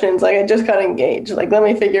these questions? Like, I just got engaged. Like, let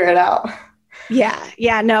me figure it out.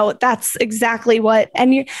 Yeah. No, that's exactly what.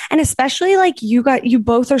 And especially like you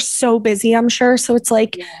both are so busy, I'm sure. So it's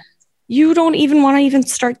like, you don't even want to even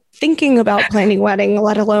start thinking about planning wedding,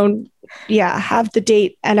 let alone, have the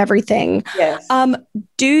date and everything. Yes.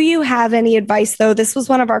 Do you have any advice though? This was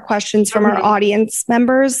one of our questions from our audience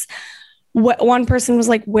members. One person was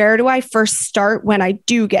like, where do I first start when I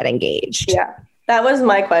do get engaged? Yeah, that was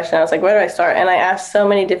my question. I was like, where do I start? And I asked so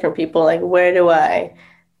many different people, like, where do I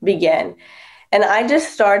begin? And I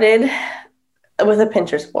just started with a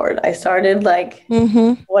Pinterest board. I started like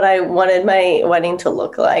what I wanted my wedding to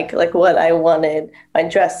look like what I wanted my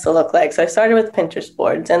dress to look like. So I started with Pinterest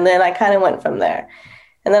boards, and then I kind of went from there.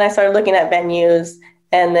 And then I started looking at venues,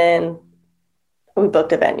 and then we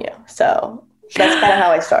booked a venue. So that's kind of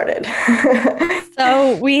how I started.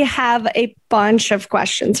 So we have a bunch of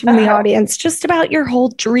questions from the audience just about your whole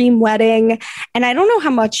dream wedding. And I don't know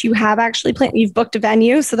how much you have actually planned. You've booked a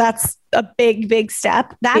venue, so that's a big, big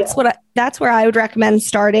step. That's that's where I would recommend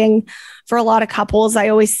starting for a lot of couples. I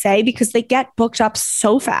always say, because they get booked up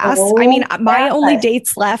so fast. I mean, my only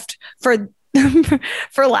dates left for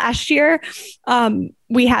last year,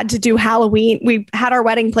 we had to do Halloween. We had our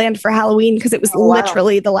wedding planned for Halloween because it was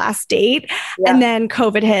literally the last date. Yeah. And then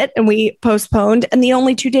COVID hit and we postponed. And the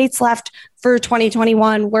only 2 dates left for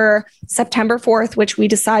 2021 were September 4th, which we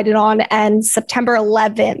decided on, and September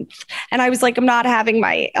 11th. And I was like, I'm not having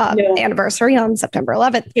my anniversary on September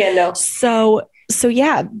 11th. Yeah, no. So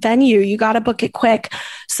yeah, venue, you got to book it quick.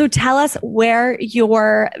 So tell us where is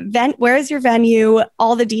your venue,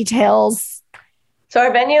 all the details. So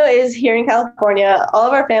our venue is here in California. All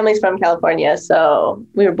of our family's from California. So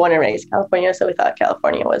we were born and raised in California. So we thought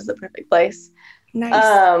California was the perfect place.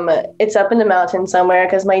 Nice. It's up in the mountains somewhere,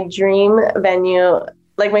 because my dream venue,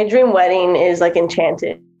 like my dream wedding, is like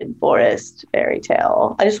enchanted forest fairy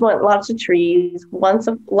tale. I just want lots of trees, lots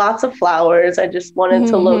of flowers. I just want it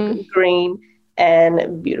to look green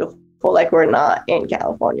and beautiful, like we're not in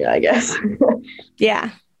California, I guess.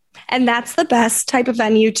 Yeah. And that's the best type of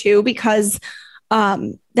venue too, because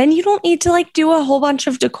then you don't need to like do a whole bunch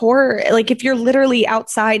of decor. Like if you're literally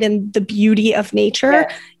outside in the beauty of nature,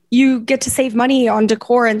 you get to save money on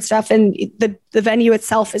decor and stuff. And the venue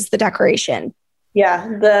itself is the decoration. Yeah.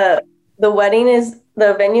 The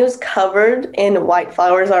venue is covered in white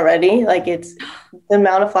flowers already. Like the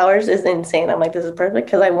amount of flowers is insane. I'm like, this is perfect,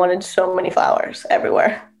 because I wanted so many flowers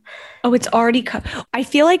everywhere. Oh, it's already I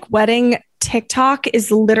feel like wedding TikTok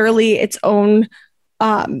is literally its own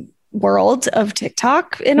world of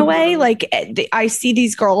TikTok in a way. Like I see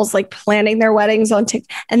these girls like planning their weddings on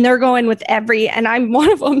TikTok, and they're going with and I'm one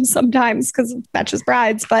of them sometimes because of Betches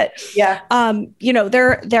Brides, but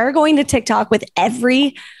they're going to TikTok with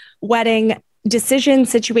every wedding decision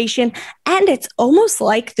situation. And it's almost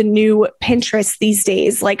like the new Pinterest these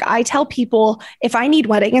days. Like I tell people, if I need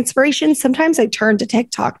wedding inspiration, sometimes I turn to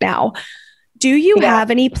TikTok now. Do you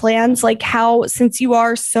have any plans, like since you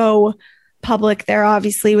are so public there,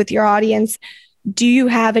 obviously with your audience, do you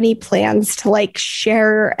have any plans to like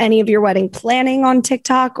share any of your wedding planning on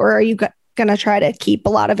TikTok, or are you going to try to keep a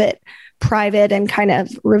lot of it private and kind of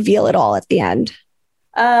reveal it all at the end?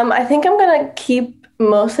 I think I'm going to keep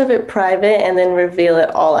most of it private and then reveal it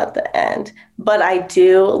all at the end. But I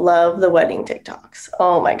do love the wedding TikToks.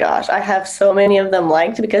 Oh my gosh. I have so many of them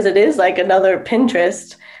liked, because it is like another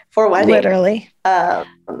Pinterest for wedding. Literally.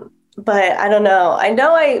 But I don't know. I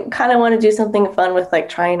know I kind of want to do something fun with like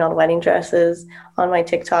trying on wedding dresses on my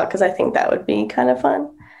TikTok, because I think that would be kind of fun.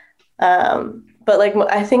 But like,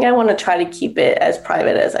 I think I want to try to keep it as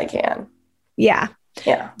private as I can. Yeah.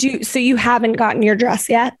 Yeah. So you haven't gotten your dress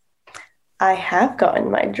yet? I have gotten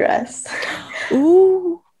my dress.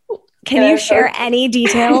 Ooh. Can you share any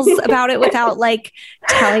details about it without like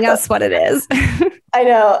telling us what it is? I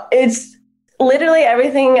know. It's literally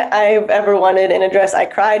everything I've ever wanted in a dress. I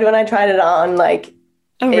cried when I tried it on. Like,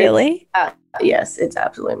 oh, really? Yes, it's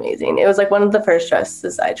absolutely amazing. It was like one of the first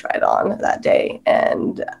dresses I tried on that day.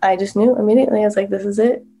 And I just knew immediately. I was like, this is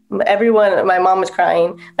it. Everyone, my mom was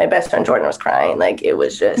crying. My best friend Jordan was crying. Like, it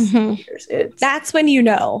was just, that's when you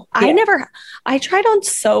know. Yeah. I tried on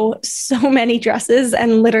so many dresses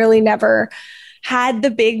and literally never had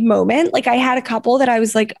the big moment. Like I had a couple that I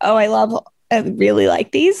was like, oh, I really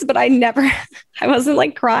like these, but I wasn't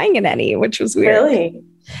like crying in any, which was weird. Really?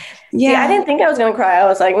 Yeah. I didn't think I was going to cry. I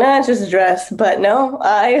was like, nah, it's just a dress. But no,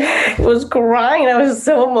 I was crying. I was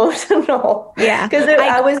so emotional. Yeah. Because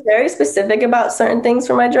I was very specific about certain things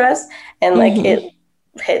for my dress. And like it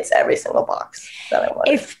hits every single box that I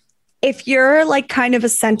wanted. If you're like kind of a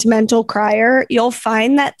sentimental crier, you'll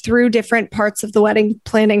find that through different parts of the wedding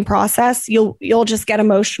planning process, you'll just get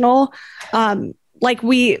emotional. Like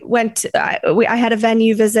we went, I had a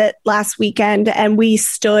venue visit last weekend, and we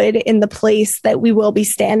stood in the place that we will be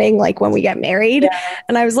standing like when we get married. Yeah.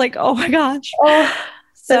 And I was like, oh my gosh. Oh,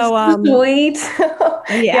 so sweet.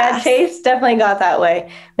 Yeah, Chase definitely got that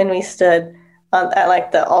way when we stood at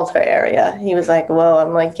like the altar area. He was like, whoa,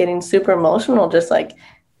 I'm like getting super emotional, just like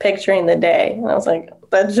picturing the day. And I was like,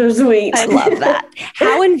 that's so sweet. I love that.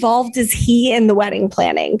 How involved is he in the wedding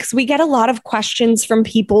planning? Because we get a lot of questions from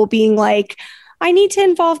people being like, I need to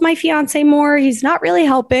involve my fiance more. He's not really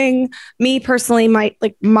helping me personally.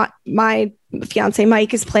 My fiance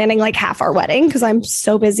Mike is planning like half our wedding because I'm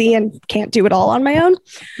so busy and can't do it all on my own.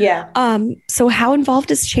 Yeah. So how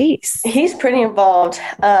involved is Chase? He's pretty involved.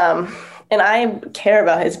 And I care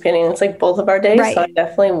about his opinion. It's like both of our days. Right. So I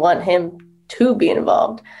definitely want him to be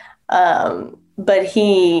involved. But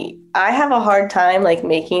I have a hard time like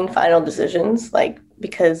making final decisions, like,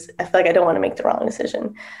 because I feel like I don't want to make the wrong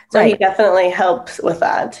decision. So Right. He definitely helps with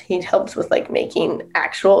that. He helps with like making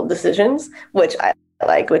actual decisions, which I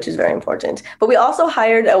like, which is very important. But we also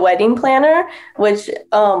hired a wedding planner, which,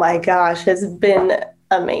 oh my gosh, has been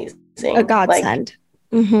amazing. A godsend.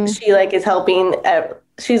 Like, she like is helping.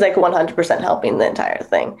 She's like 100% helping the entire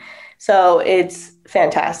thing. So it's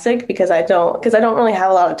fantastic because I don't really have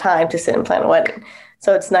a lot of time to sit and plan a wedding.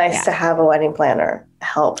 So it's nice to have a wedding planner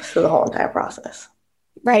help through the whole entire process.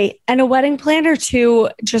 Right. And a wedding planner too,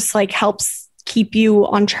 just like helps keep you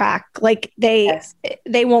on track. Like they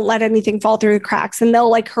won't let anything fall through the cracks, and they'll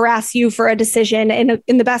like harass you for a decision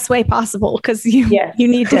in the best way possible because you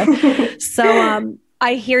need to. So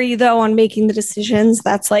I hear you though on making the decisions.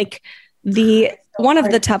 That's like one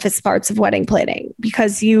of the toughest parts of wedding planning,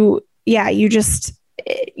 because you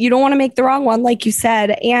don't want to make the wrong one, like you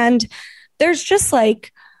said. And there's just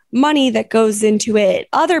like money that goes into it,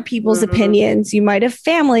 other people's opinions. You might have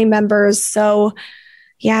family members. So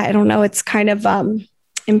yeah, I don't know. It's kind of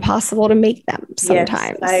impossible to make them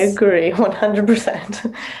sometimes. Yes, I agree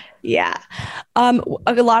 100%. Yeah. A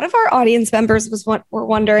lot of our audience members were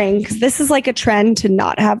wondering, because this is like a trend to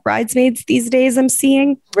not have bridesmaids these days, I'm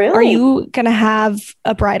seeing. Really? Are you going to have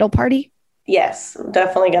a bridal party? Yes,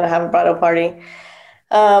 definitely going to have a bridal party.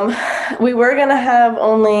 We were going to have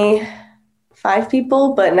only 5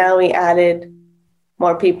 people, but now we added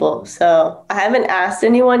more people. So I haven't asked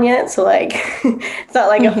anyone yet. So like, it's not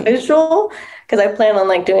like official, because I plan on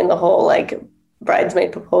like doing the whole like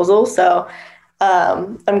bridesmaid proposal. So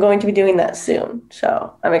I'm going to be doing that soon.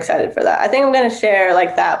 So I'm excited for that. I think I'm going to share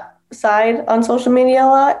like that side on social media a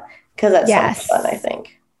lot, because that's so fun, I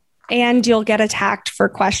think. And you'll get attacked for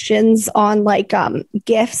questions on like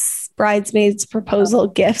gifts, bridesmaids proposal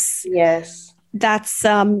gifts. Yes. That's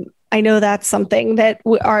I know that's something that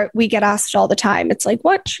we get asked all the time. It's like,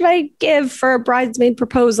 what should I give for a bridesmaid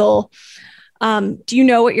proposal? Do you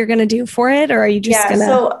know what you're going to do for it, or are you just going to?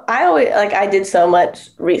 So I did so much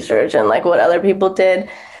research and like what other people did,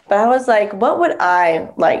 but I was like, what would I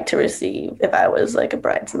like to receive if I was like a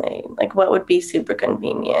bridesmaid? Like, what would be super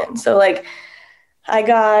convenient? So like, I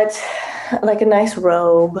got like a nice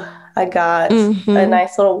robe. I got a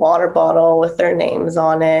nice little water bottle with their names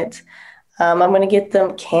on it. I'm going to get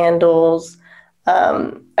them candles.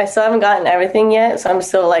 I still haven't gotten everything yet, so I'm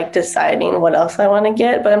still like deciding what else I want to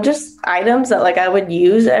get, but I'm just items that like I would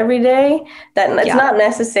use every day, that it's not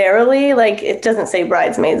necessarily like, it doesn't say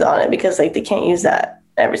bridesmaids on it, because like they can't use that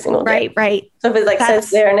every single day. Right. So if it like says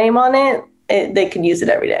their name on it, they could use it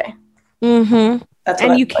every day.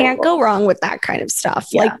 And you can't go wrong with that kind of stuff.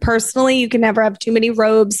 Yeah. Like personally, you can never have too many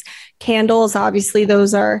robes. Candles, obviously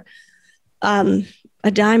those are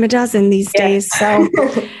a dime a dozen these days. So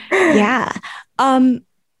yeah.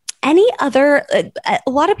 Any other, a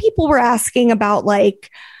lot of people were asking about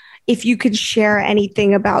like, if you could share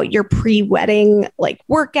anything about your pre-wedding, like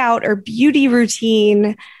workout or beauty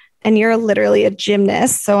routine, and you're literally a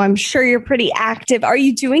gymnast, so I'm sure you're pretty active. Are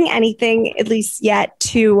you doing anything, at least yet,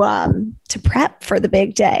 to prep for the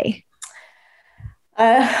big day?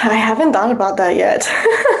 I haven't thought about that yet.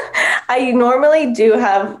 I normally do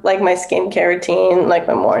have like my skincare routine, like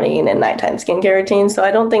my morning and nighttime skincare routine, so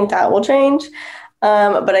I don't think that will change.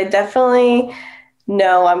 But I definitely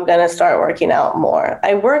know I'm going to start working out more.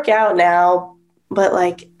 I work out now, but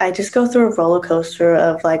like I just go through a roller coaster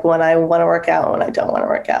of like when I want to work out and when I don't want to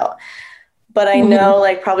work out. But I know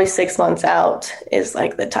like probably 6 months out is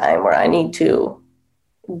like the time where I need to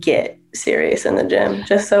get serious in the gym,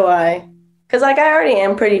 just because like I already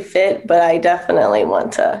am pretty fit, but I definitely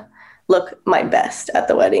want to look my best at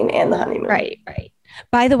the wedding and the honeymoon. Right.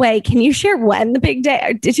 By the way, can you share when the big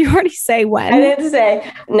day? Did you already say when? I did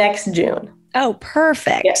say next June. Oh,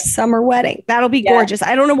 perfect. Yes. Summer wedding. That'll be gorgeous.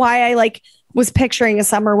 I don't know why I like was picturing a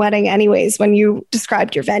summer wedding anyways when you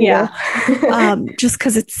described your venue. Yeah. Just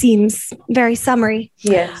because it seems very summery.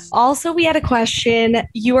 Yes. Also, we had a question.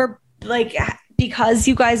 You are like, because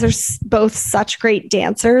you guys are both such great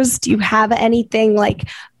dancers, do you have anything like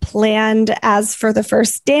planned as for the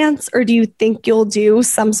first dance, or do you think you'll do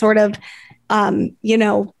some sort of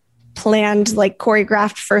planned like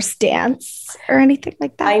choreographed first dance or anything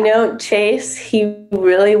like that? I know Chase, he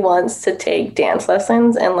really wants to take dance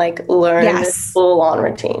lessons and like learn this full on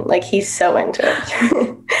routine. Like he's so into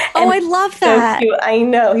it. I love that. So cute. I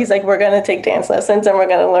know. He's like, we're going to take dance lessons and we're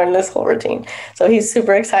going to learn this whole routine. So he's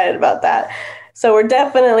super excited about that. So we're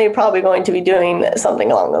definitely probably going to be doing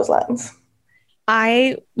something along those lines.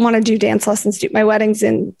 I want to do dance lessons. My wedding's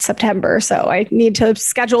in September, so I need to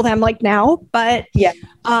schedule them like now. But yeah,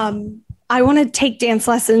 I want to take dance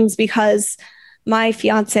lessons because my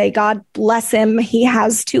fiance, God bless him, he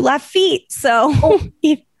has 2 left feet. So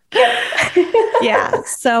yeah.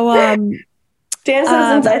 So dance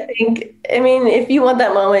lessons, I think, I mean, if you want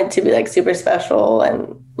that moment to be like super special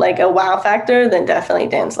and like a wow factor, then definitely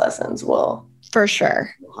dance lessons will. For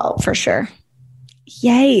sure. For sure.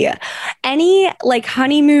 Yay. Any like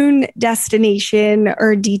honeymoon destination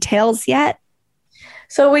or details yet?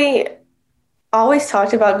 So we always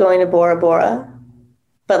talked about going to Bora Bora,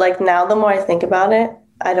 but like now the more I think about it,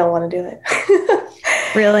 I don't want to do it.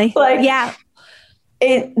 Really? Like, yeah.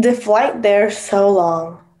 The flight there is so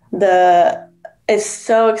long. It's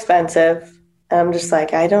so expensive. And I'm just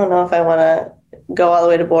like, I don't know if I want to go all the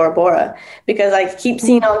way to Bora Bora because I keep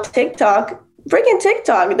seeing on TikTok,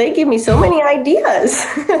 they give me so many ideas.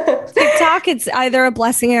 TikTok, it's either a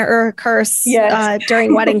blessing or a curse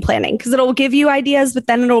during wedding planning because it'll give you ideas, but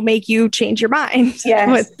then it'll make you change your mind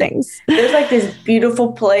with things. There's like this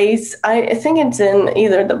beautiful place. I think it's in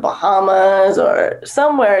either the Bahamas or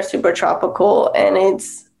somewhere super tropical, and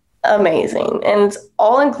it's amazing. And it's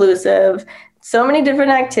all inclusive. So many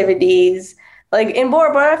different activities. Like in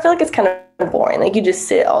Bora Bora, I feel like it's kind of boring. Like you just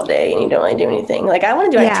sit all day and you don't really do anything. Like I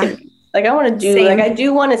want to do activities. Like I want to do, I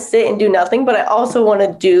do want to sit and do nothing, but I also want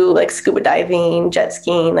to do like scuba diving, jet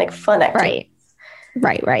skiing, like fun activities.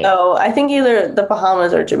 Right. So I think either the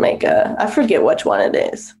Bahamas or Jamaica. I forget which one it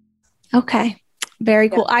is. Okay. Very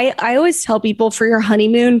cool. I always tell people for your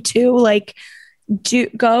honeymoon too, like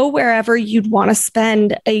go wherever you'd want to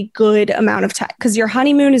spend a good amount of time because your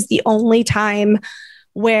honeymoon is the only time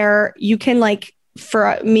where you can like,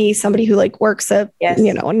 for me, somebody who like works a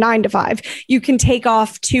 9 to 5, you can take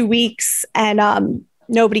off 2 weeks and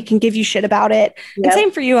nobody can give you shit about it. Yep. And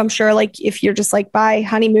same for you, I'm sure. Like if you're just like, bye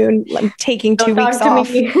honeymoon, I'm taking 2 weeks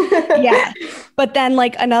off. Yeah. But then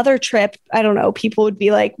like another trip, I don't know, people would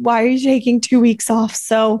be like, why are you taking 2 weeks off?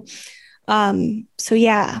 So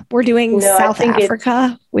yeah, we're doing South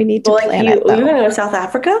Africa. We need to plan it. You're going to go to South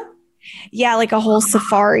Africa? Yeah, like a whole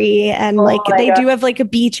safari and they do have like a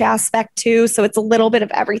beach aspect too. So it's a little bit of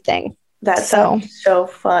everything. That sounds so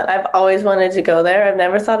fun. I've always wanted to go there. I've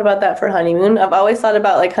never thought about that for honeymoon. I've always thought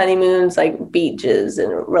about like honeymoons, like beaches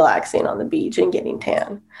and relaxing on the beach and getting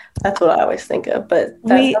tan. That's what I always think of. But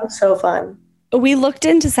that sounds so fun. We looked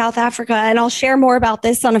into South Africa and I'll share more about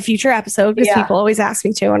this on a future episode because people always ask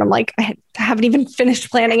me to. And I'm like, I haven't even finished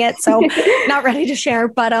planning it. So not ready to share.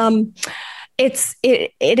 But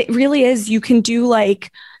it really is. You can do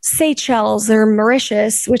like Seychelles or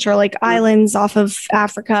Mauritius, which are like islands off of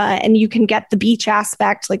Africa, and you can get the beach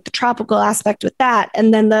aspect, like the tropical aspect with that,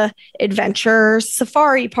 and then the adventure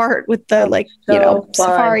safari part with the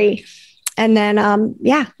safari, and then a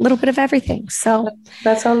little bit of everything. So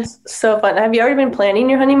that sounds so fun. Have you already been planning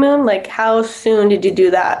your honeymoon? Like how soon did you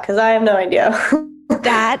do that? Because I have no idea.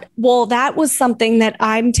 That was something that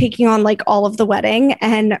I'm taking on like all of the wedding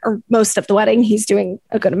or most of the wedding. He's doing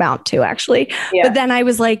a good amount too, actually. Yeah. But then I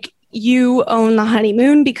was like, you own the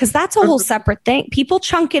honeymoon because that's a whole separate thing. People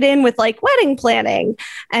chunk it in with like wedding planning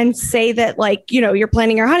and say that like, you're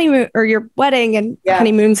planning your honeymoon or your wedding and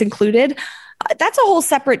honeymoon's included. That's a whole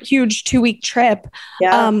separate huge 2-week trip.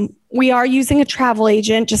 Yeah. We are using a travel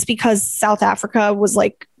agent just because South Africa was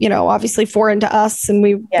like, obviously foreign to us and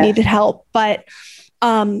we needed help. But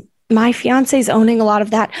my fiance's owning a lot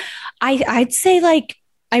of that. I'd say like,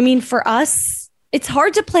 for us, it's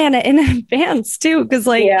hard to plan it in advance too. Cause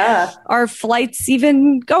like our flights,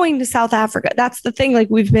 even going to South Africa, that's the thing. Like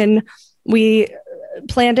we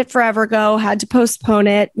planned it forever ago, had to postpone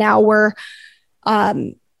it. Now we're,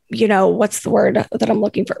 what's the word that I'm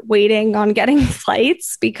looking for? Waiting on getting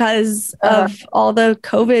flights because of all the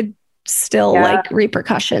COVID still like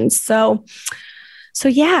repercussions. So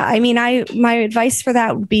yeah, my advice for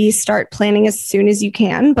that would be start planning as soon as you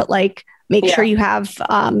can, but like make sure you have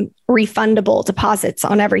refundable deposits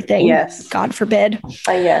on everything. Yes. God forbid.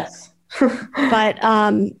 Yes. But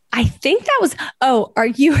I think that was,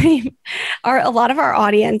 a lot of our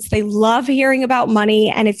audience, they love hearing about money.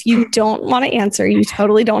 And if you don't want to answer, you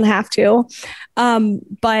totally don't have to.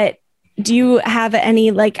 But do you have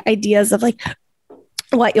any like ideas of like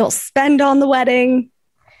what you'll spend on the wedding?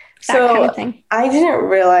 that kind of thing. I didn't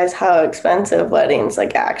realize how expensive weddings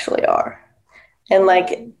like actually are. And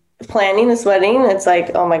like planning this wedding, it's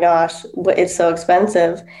like, oh my gosh, it's so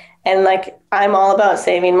expensive. And like, I'm all about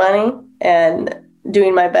saving money and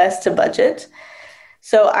doing my best to budget.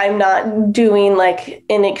 So I'm not doing like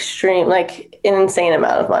an insane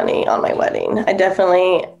amount of money on my wedding. I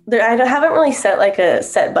haven't really set like a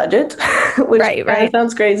set budget, which kind of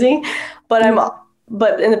sounds crazy, but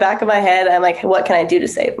but in the back of my head, I'm like, what can I do to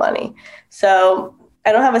save money? So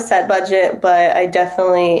I don't have a set budget, but I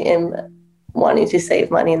definitely am wanting to save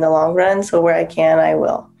money in the long run. So where I can, I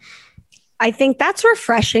will. I think that's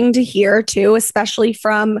refreshing to hear too, especially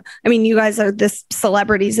from, I mean, you guys are this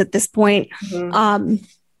celebrities at this point.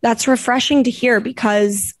 That's refreshing to hear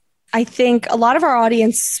because I think a lot of our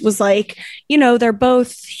audience was like, you know, they're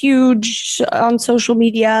both huge on social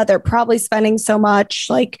media. They're probably spending so much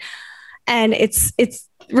and it's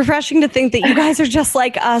refreshing to think that you guys are just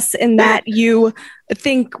like us in that you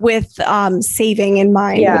think with saving in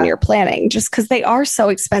mind when you're planning, just because they are so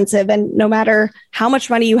expensive. And no matter how much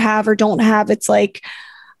money you have or don't have, it's like,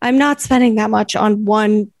 I'm not spending that much on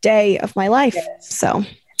one day of my life. Yes. So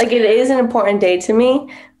like it is an important day to me,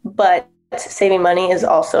 but saving money is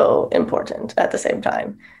also important at the same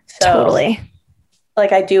time. So totally.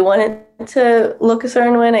 Like I do want it to look a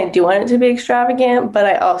certain way and I do want it to be extravagant, but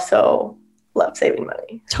I also love saving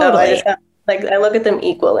money. Totally. So I look at them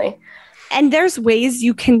equally. And there's ways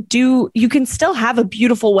you can still have a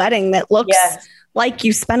beautiful wedding that looks like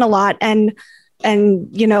you spent a lot and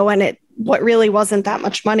you know, and what really wasn't that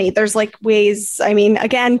much money. There's like ways, I mean,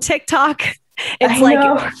 again, TikTok, it's like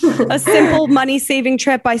a simple money saving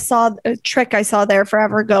trick I saw there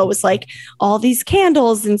forever ago was like all these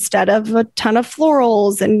candles instead of a ton of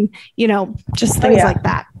florals and, you know, just things like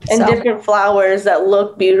that. And different flowers that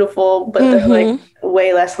look beautiful, but they're like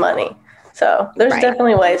way less money. So there's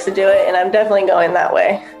definitely ways to do it. And I'm definitely going that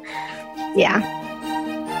way. Yeah.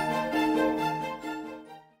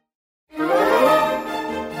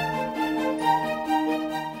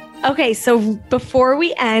 Okay, so before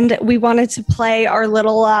we end, we wanted to play our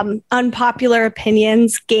little unpopular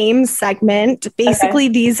opinions game segment. Basically,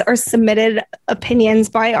 these are submitted opinions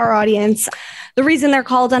by our audience. The reason they're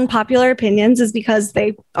called unpopular opinions is because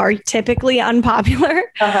they are typically unpopular.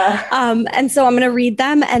 And so I'm going to read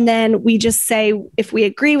them, and then we just say if we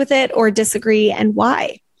agree with it or disagree and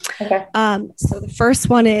why. Okay. So the first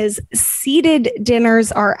one is seated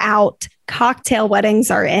dinners are out, cocktail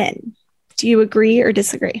weddings are in. Do you agree or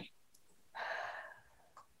disagree?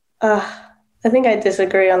 I think I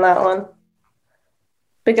disagree on that one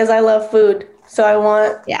because I love food. So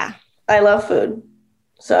I love food.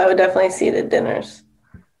 So I would definitely seated dinners.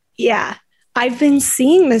 Yeah. I've been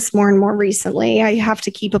seeing this more and more recently. I have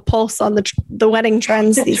to keep a pulse on the wedding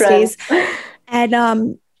trends these days. And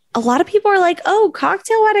a lot of people are like, oh,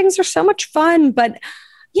 cocktail weddings are so much fun. But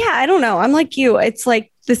yeah, I don't know. I'm like you. It's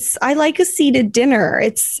like this. I like a seated dinner.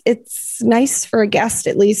 It's nice for a guest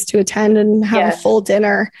at least to attend and have a full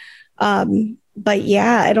dinner. But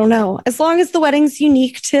yeah, I don't know. As long as the wedding's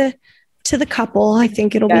unique to the couple, I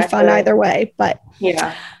think it'll be fun either way. But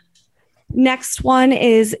yeah. Next one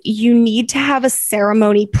is you need to have a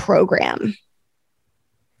ceremony program.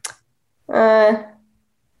 I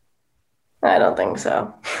don't think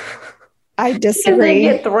so. I disagree. They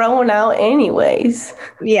get thrown out anyways.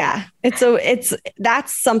 Yeah.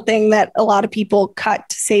 That's something that a lot of people cut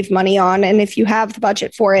to save money on. And if you have the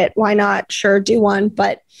budget for it, why not? Sure, do one.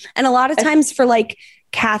 And a lot of times for like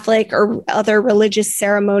Catholic or other religious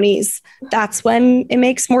ceremonies, that's when it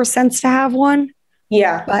makes more sense to have one.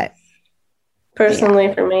 Yeah. But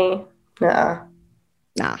personally for me,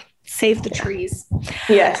 nah. Save the trees.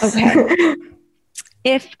 Yes. Okay.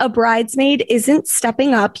 If a bridesmaid isn't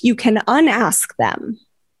stepping up, you can unask them.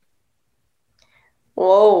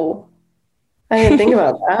 Whoa. I didn't think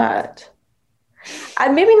about that.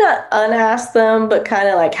 I'd maybe not unask them, but kind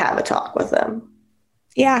of like have a talk with them.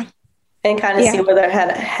 Yeah. And kind of see where their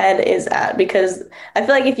head is at. Because I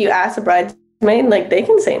feel like if you ask a bridesmaid, like they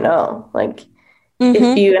can say no. Like and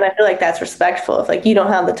I feel like that's respectful. If like you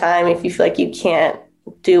don't have the time, if you feel like you can't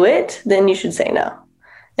do it, then you should say no.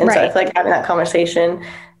 And so I feel like having that conversation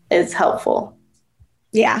is helpful.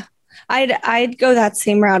 Yeah. I'd go that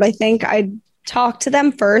same route. I think I'd talk to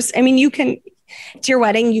them first. I mean, it's your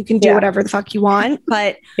wedding, you can do whatever the fuck you want,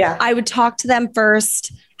 but I would talk to them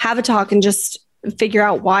first, have a talk and just figure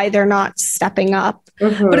out why they're not stepping up.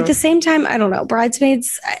 But at the same time, I don't know,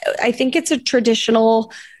 bridesmaids, I think it's a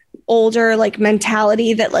traditional older like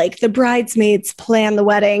mentality that like the bridesmaids plan the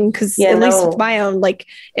wedding because at least with my own, like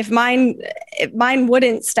if mine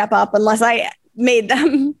wouldn't step up unless I made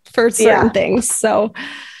them for certain things. So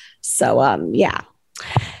So, yeah.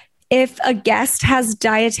 If a guest has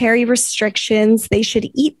dietary restrictions, they should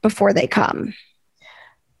eat before they come.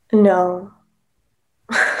 No.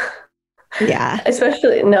 Yeah.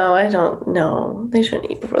 Especially, no, I don't know. They shouldn't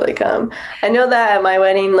eat before they come. I know that at my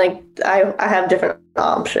wedding, like I have different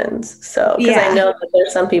options. So, because I know that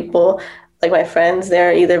there's some people, like my friends,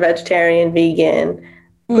 they're either vegetarian, vegan,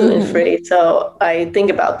 gluten-free. So I think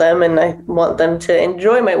about them and I want them to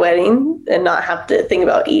enjoy my wedding and not have to think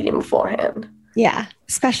about eating beforehand. Yeah.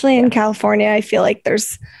 Especially in California, I feel like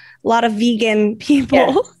there's a lot of vegan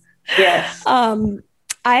people. Yes. I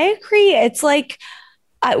agree. It's like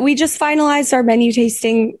we just finalized our menu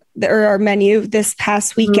tasting or our menu this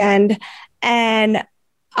past weekend. And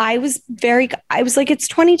I was like, it's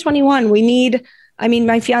 2021.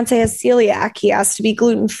 My fiance has celiac. He has to be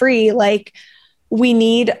gluten-free. Like, we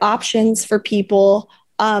need options for people.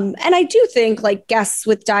 And I do think like guests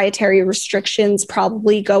with dietary restrictions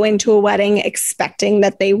probably go into a wedding expecting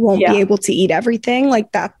that they won't be able to eat everything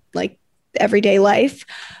like that, like everyday life.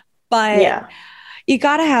 But you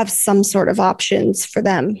got to have some sort of options for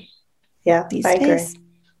them. Yeah, I days.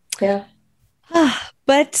 agree. Yeah.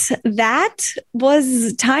 But that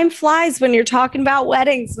was, time flies when you're talking about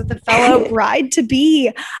weddings with a fellow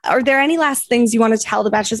bride-to-be. Are there any last things you want to tell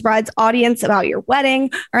the Betches Brides audience about your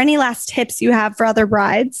wedding, or any last tips you have for other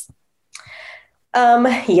brides?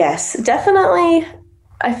 Yes, definitely.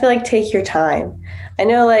 I feel like take your time. I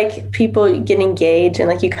know like people get engaged and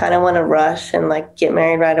like you kind of want to rush and like get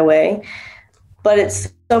married right away, but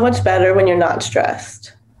it's so much better when you're not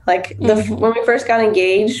stressed. Like when we first got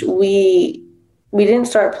engaged, we didn't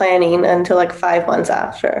start planning until like 5 months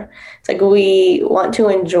after. It's like, we want to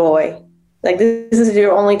enjoy. Like, this is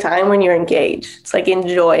your only time when you're engaged. It's like,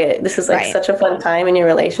 enjoy it. This is like such a fun time in your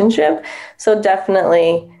relationship. So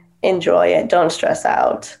definitely enjoy it. Don't stress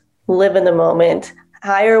out. Live in the moment.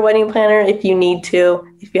 Hire a wedding planner if you need to,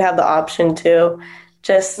 if you have the option to.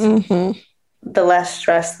 Just the less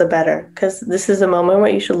stress, the better. Because this is a moment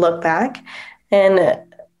where you should look back and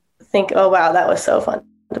think, oh, wow, that was so fun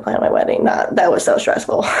to plan my wedding. That was so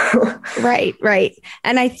stressful. Right.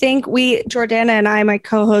 And I think Jordana and I, my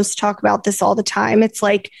co-host, talk about this all the time. It's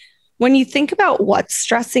like, when you think about what's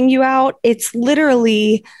stressing you out, it's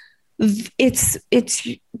literally, it's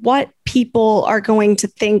what people are going to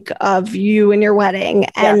think of you and your wedding.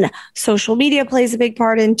 And social media plays a big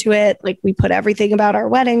part into it. Like, we put everything about our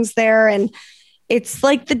weddings there, and it's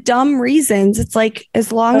like the dumb reasons. It's like,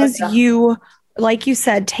 as long as you, like you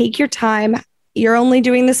said, take your time. You're only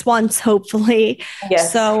doing this once, hopefully.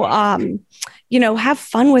 Yes. So, have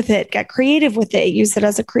fun with it, get creative with it, use it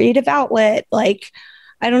as a creative outlet. Like,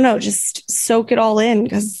 I don't know, just soak it all in,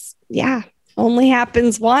 because only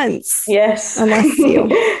happens once. Yes. Unless you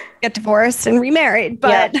get divorced and remarried.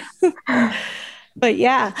 But, but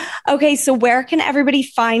yeah. Okay. So where can everybody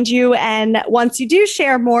find you? And once you do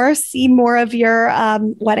share more, see more of your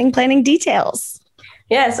wedding planning details?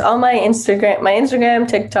 Yes, all my Instagram,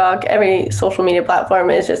 TikTok, every social media platform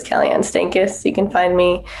is just Kellyanne Stankus. You can find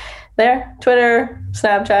me there. Twitter,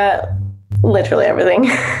 Snapchat, literally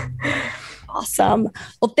everything. Awesome.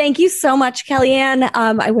 Well, thank you so much, Kellyanne.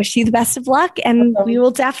 I wish you the best of luck, and we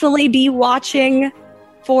will definitely be watching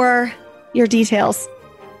for your details.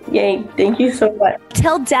 Yay. Thank you so much.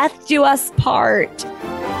 Till death do us part.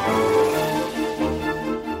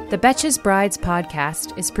 The Betches Brides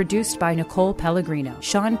podcast is produced by Nicole Pellegrino,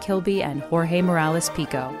 Sean Kilby, and Jorge Morales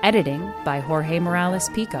Pico. Editing by Jorge Morales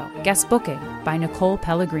Pico. Guest booking by Nicole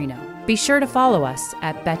Pellegrino. Be sure to follow us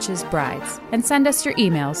at Betches Brides and send us your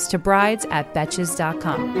emails to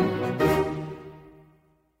brides@betches.com.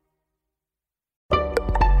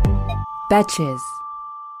 Betches.